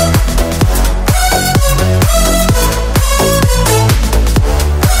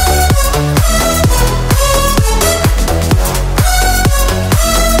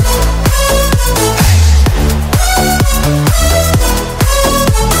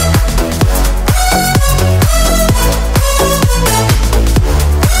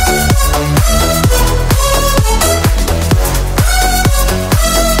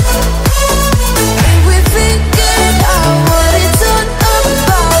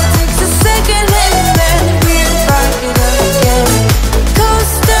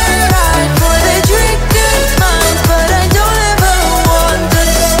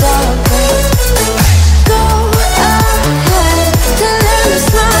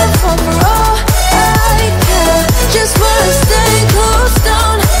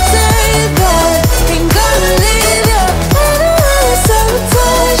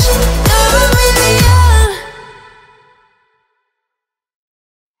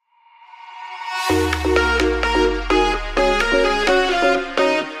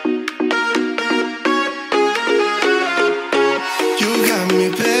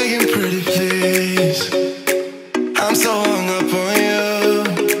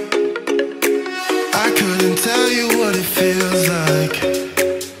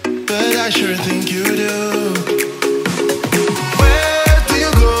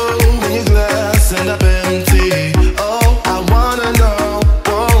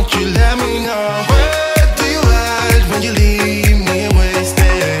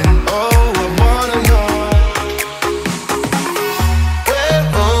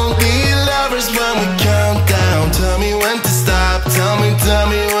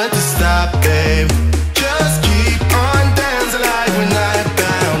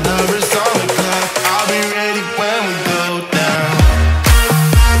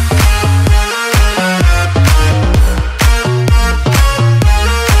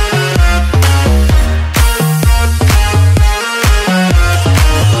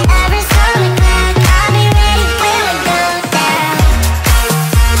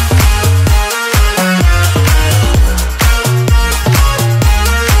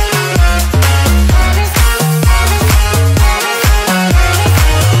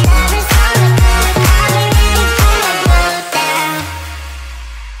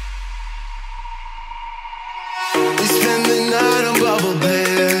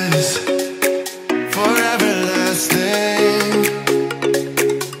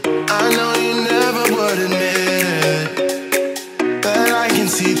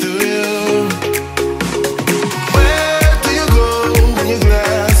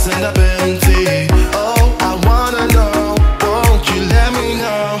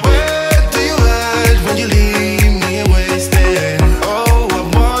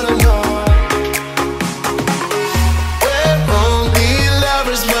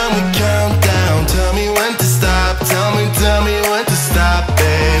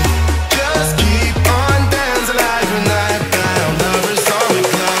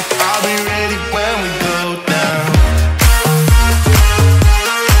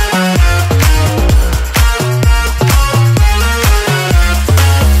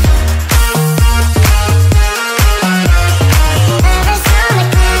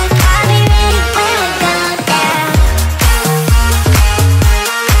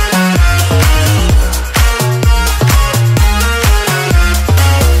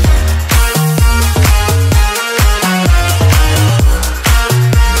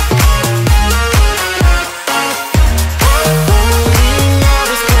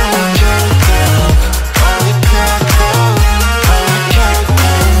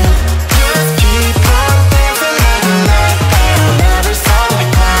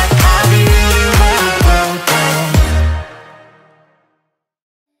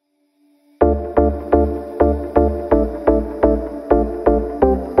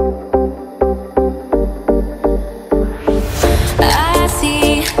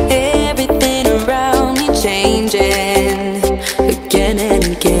 again and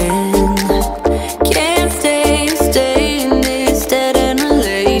again. Can't stay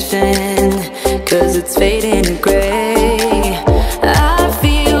fading to gray. I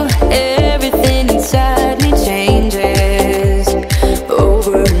feel everything inside me changes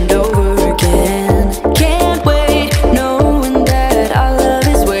over and over again. Can't wait knowing that our love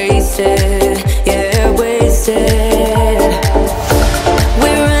is wasted, yeah, wasted.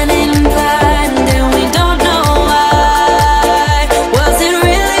 We're running blind and we don't know why. Was it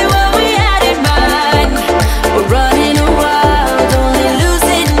really what we had in mind? We're running wild, only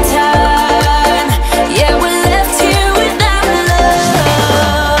losing time. Yeah, we're left here without love.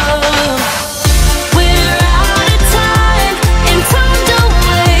 We're out of time and time don't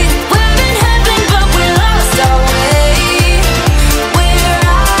wait. We're in heaven but we lost our way. We're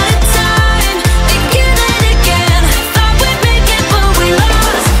out of time again and again. Thought we'd make it but we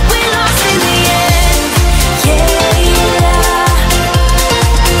lost in the end. Yeah,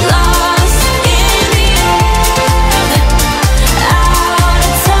 lost in the end. Out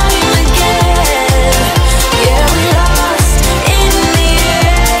of time again. Yeah, we lost in the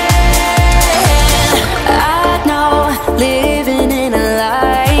end. I know living in a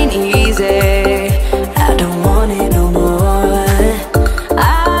line easy. I don't want it no more.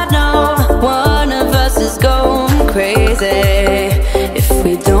 I know one of us is going crazy if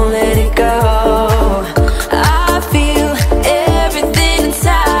we don't let it go. I feel everything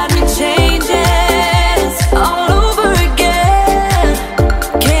inside me changes all over again.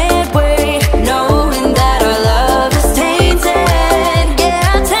 Can't wait knowing that our love is tainted,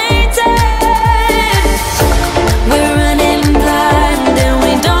 yeah, tainted. We're running blind and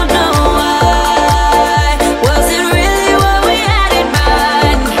we don't know why. Was it really what we had in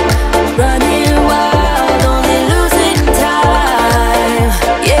mind? Running wild, only losing time.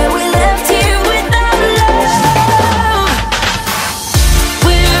 Yeah, we left here without love.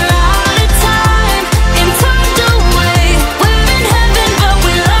 We're out of time and time don't wait. We're in heaven but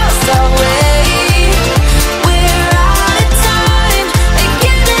we lost our way. We're out of time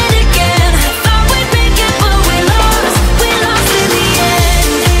again and again. Thought we'd make it but we lost in the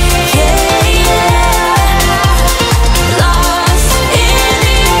end. Yeah, lost in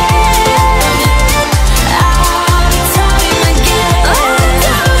the end. Out of time again.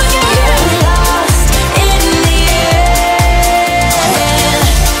 Yeah, we lost in the end.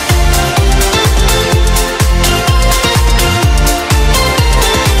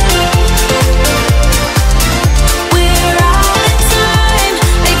 We're out of time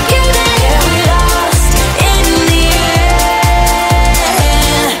again. Yeah, we lost in the end.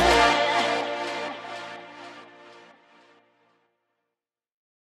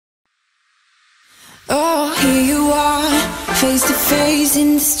 Oh, here you are, face to face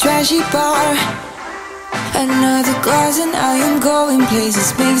in this trashy bar. Another glass and I am going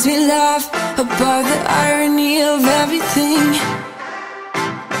places. Makes me laugh about the irony of everything.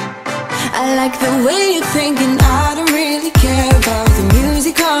 I like the way you're thinking. I don't really care about the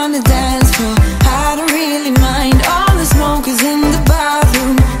music on the dance floor. I don't really mind all the smokers in the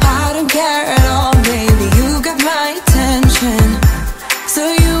bathroom. I don't care at all, baby, you got my attention. So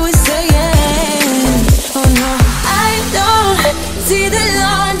you were saying, oh no, I don't see the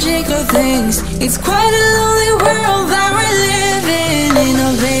logic of things. It's quite a lonely world that we're living in.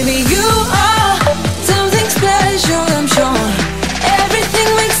 Oh baby, you are something special, I'm sure. Everything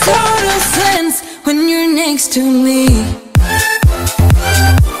makes total sense when you're next to me.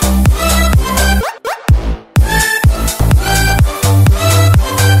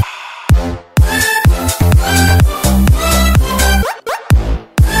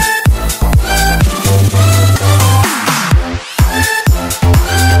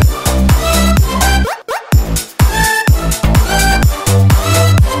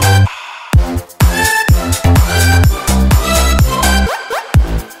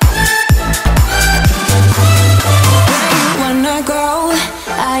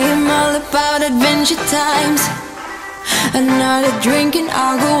 Times another drink and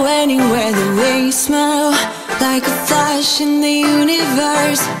I'll go anywhere. The way you smell, like a flash in the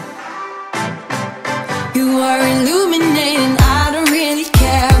universe. You are illuminating. I don't really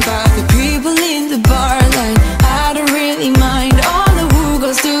care about the people in the bar line. I don't really mind all the who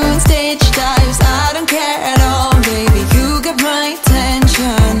goes doing stage dives. I don't care at all, baby, you got my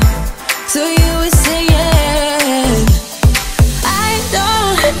attention. So you were saying, I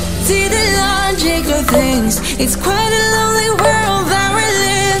don't see the logic of things. It's quite a lonely world that we're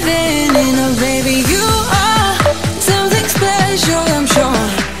living in. Oh baby, you are something special, I'm sure.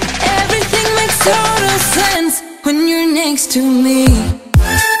 Everything makes total sense when you're next to me.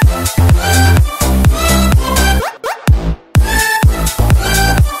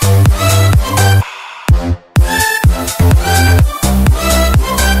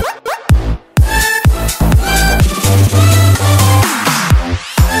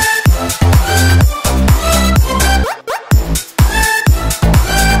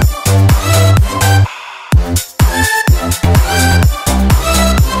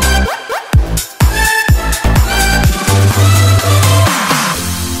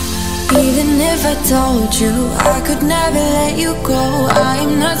 want you, I could never let you go.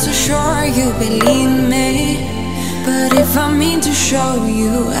 I'm not so sure you believe me, but if I mean to show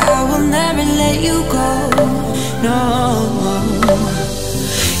you, I will never let you go. No,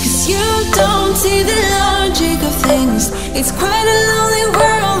 'cause you don't see the logic of things. It's quite a lonely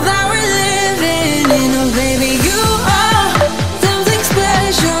world that we're living in. Oh baby, you are something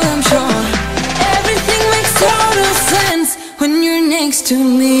special, I'm sure. Everything makes total sense when you're next to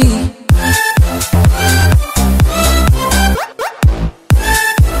me.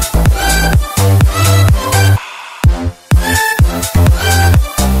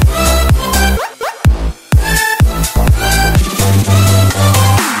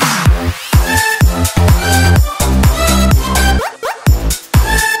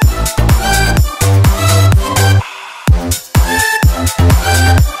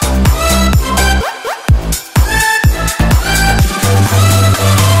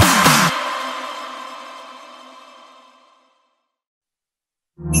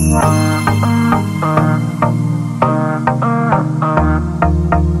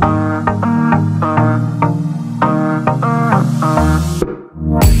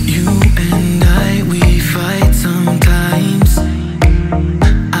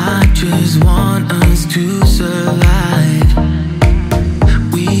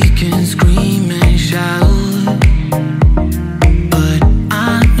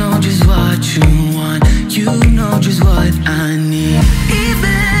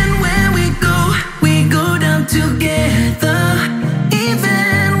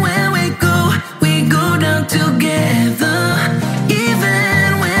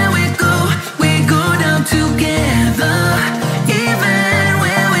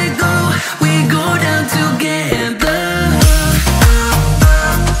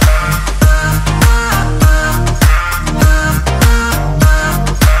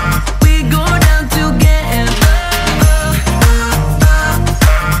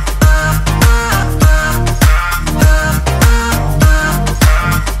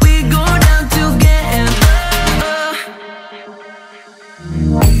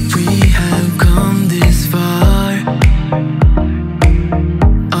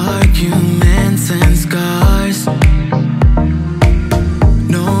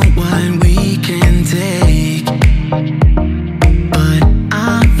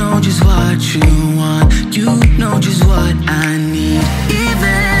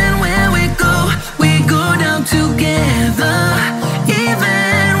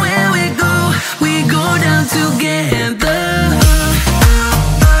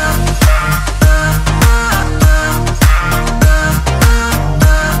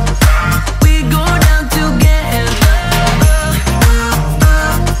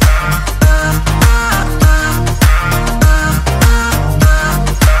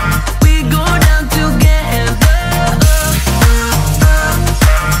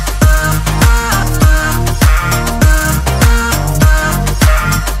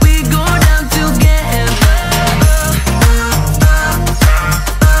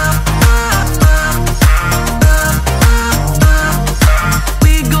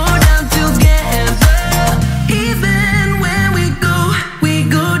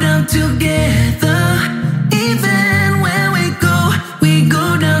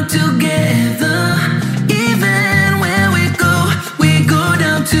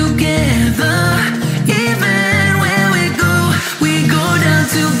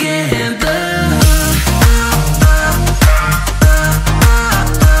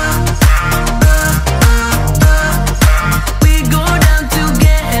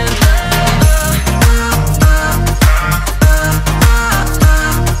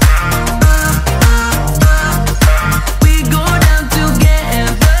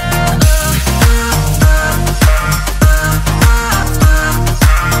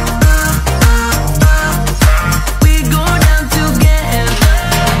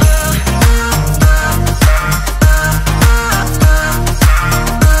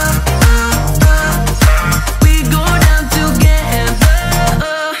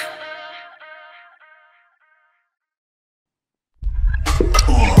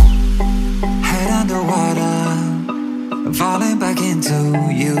 falling back into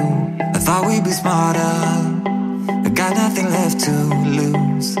you. I thought we'd be smarter, I got nothing left to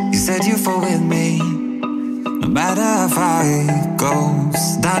lose. You said you fall with me, no matter how far it goes.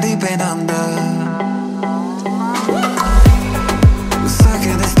 Down deep and under, we're stuck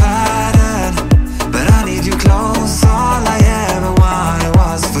in this pattern, but I need you close. All I ever wanted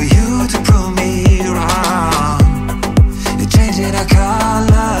was for you to prove me wrong. You're changing our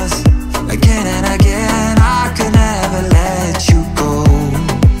colors again and again. I could never let you go.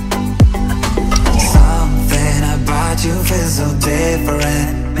 Some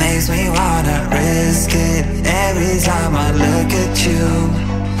risk it every time I look at you.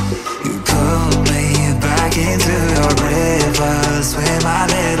 You pull me back into your river, swim a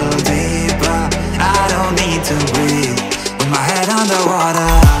little deeper. I don't need to breathe with my head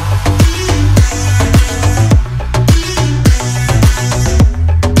underwater.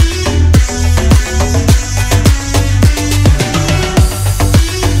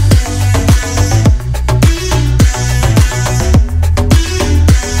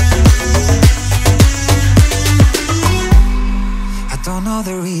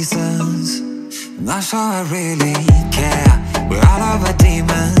 I'm not sure I really care. We're all of our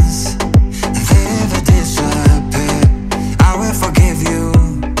demons, and they never disappear. I will forgive you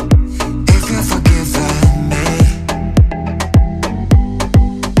if you've forgiven me.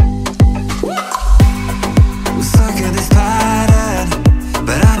 We're stuck in this pattern,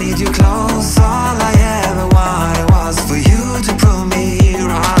 but I need you close. All I ever wanted was for you to prove me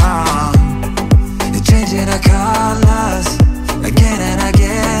wrong. You're changing our colors again and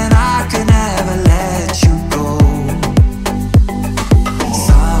again. I could never let you go.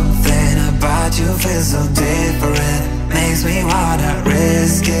 Something about you feels so different, makes me wanna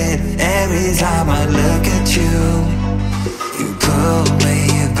risk it every time I look at you. You pull me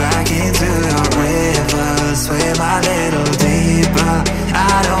back into your river, swim a little deeper.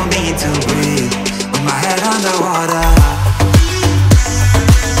 I don't need to breathe with my head underwater.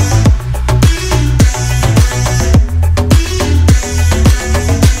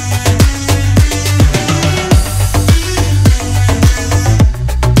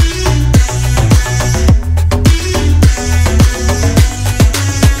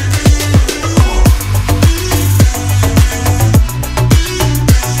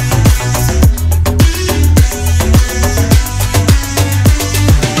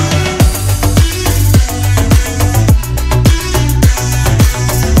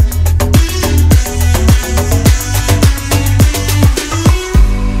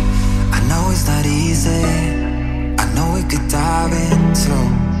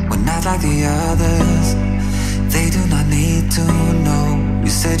 Like the others, they do not need to know. You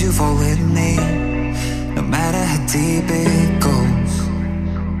said you fall with me, no matter how deep it goes.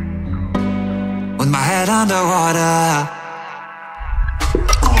 With my head underwater.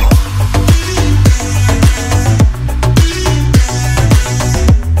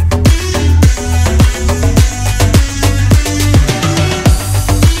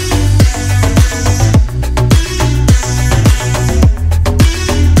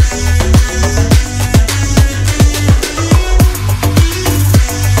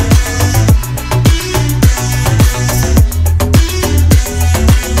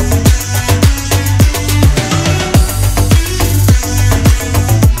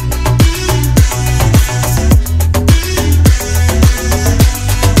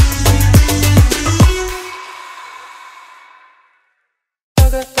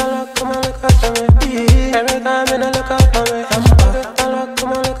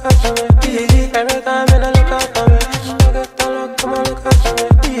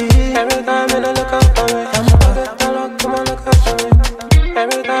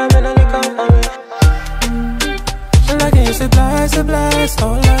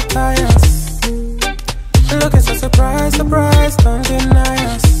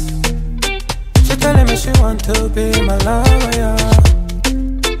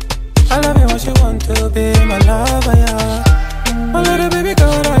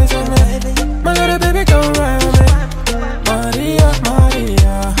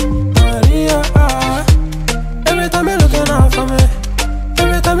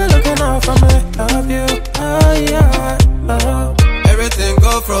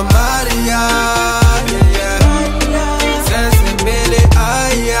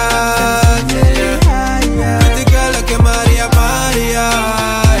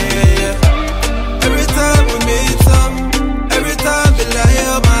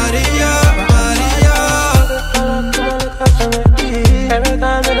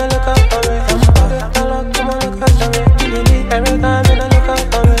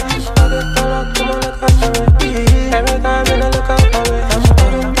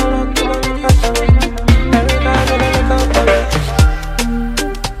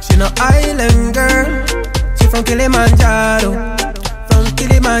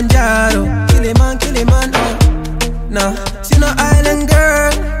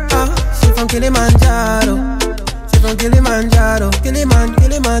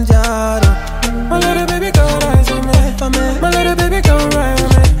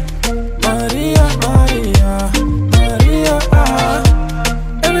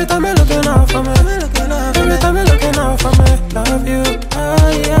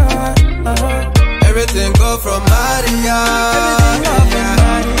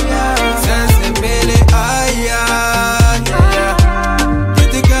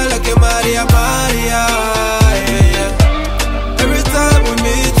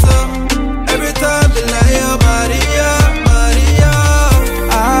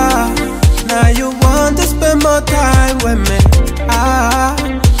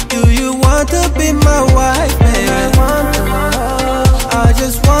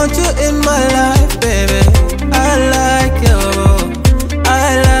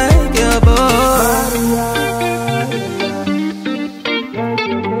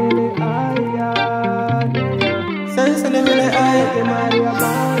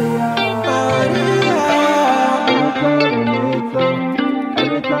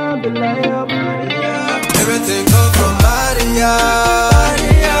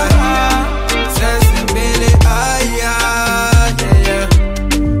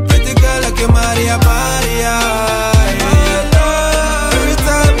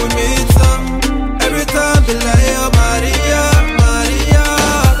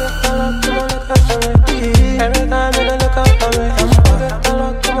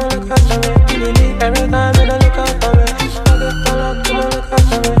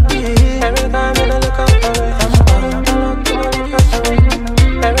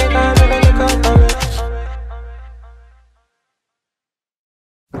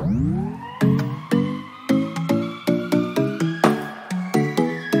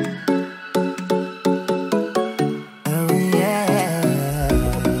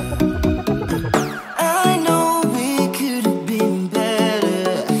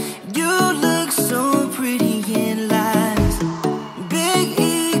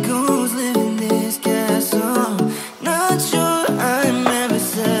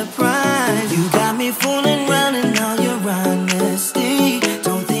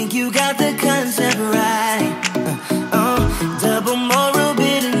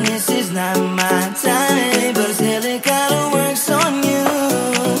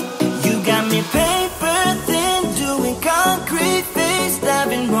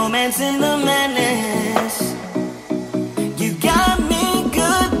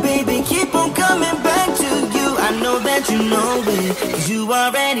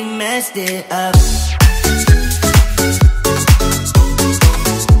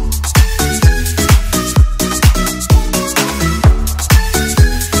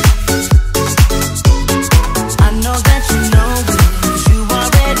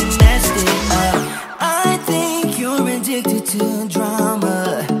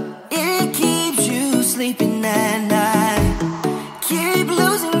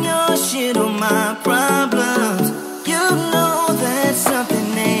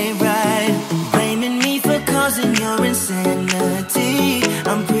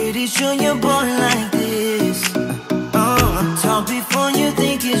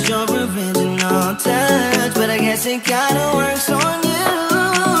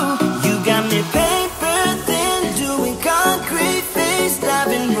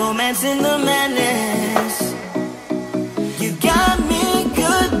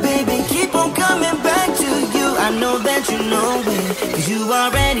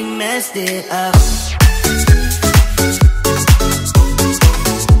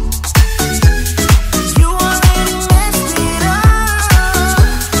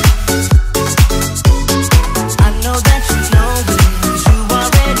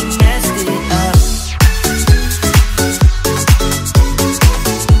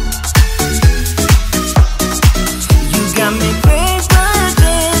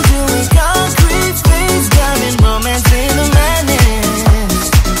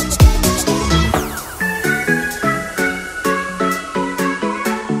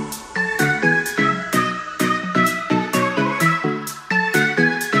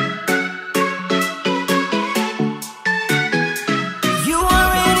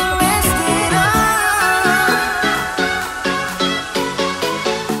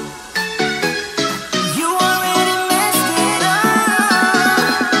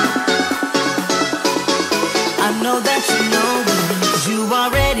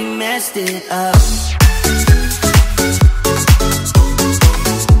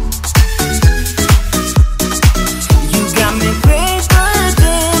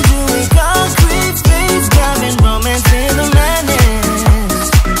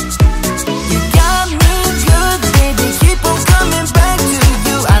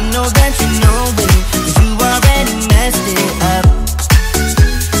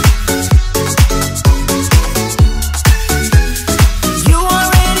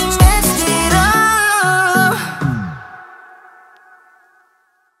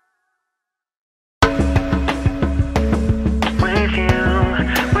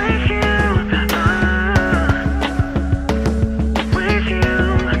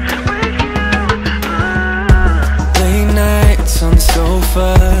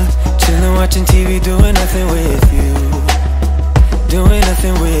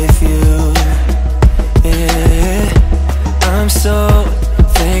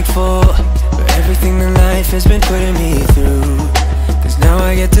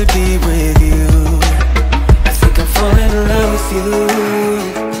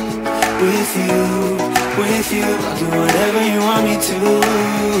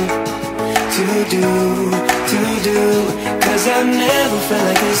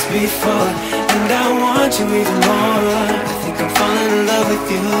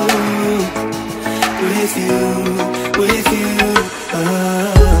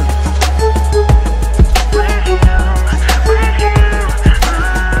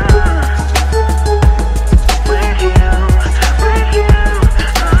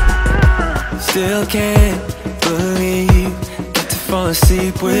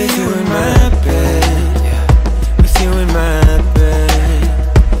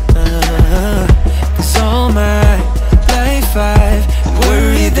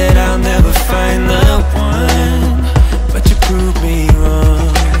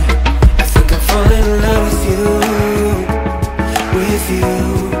 with you.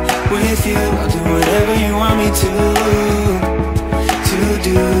 with you, I'll do whatever you want me to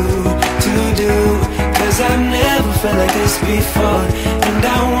do, 'cause I've never felt like this before, and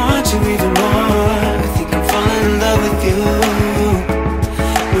I want you even more. I think I'm falling in love with you,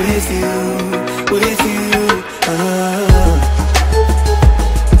 with you, with you.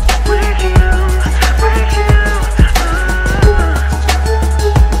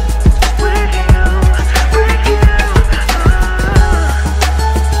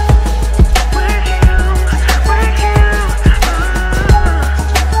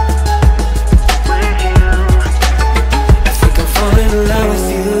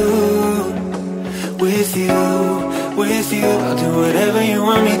 With you, I'll do whatever you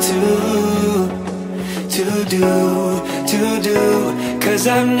want me to do, 'cause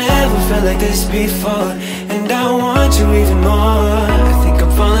I've never felt like this before, and I want you even more. I think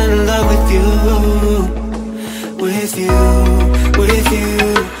I'm falling in love with you, with you, with you.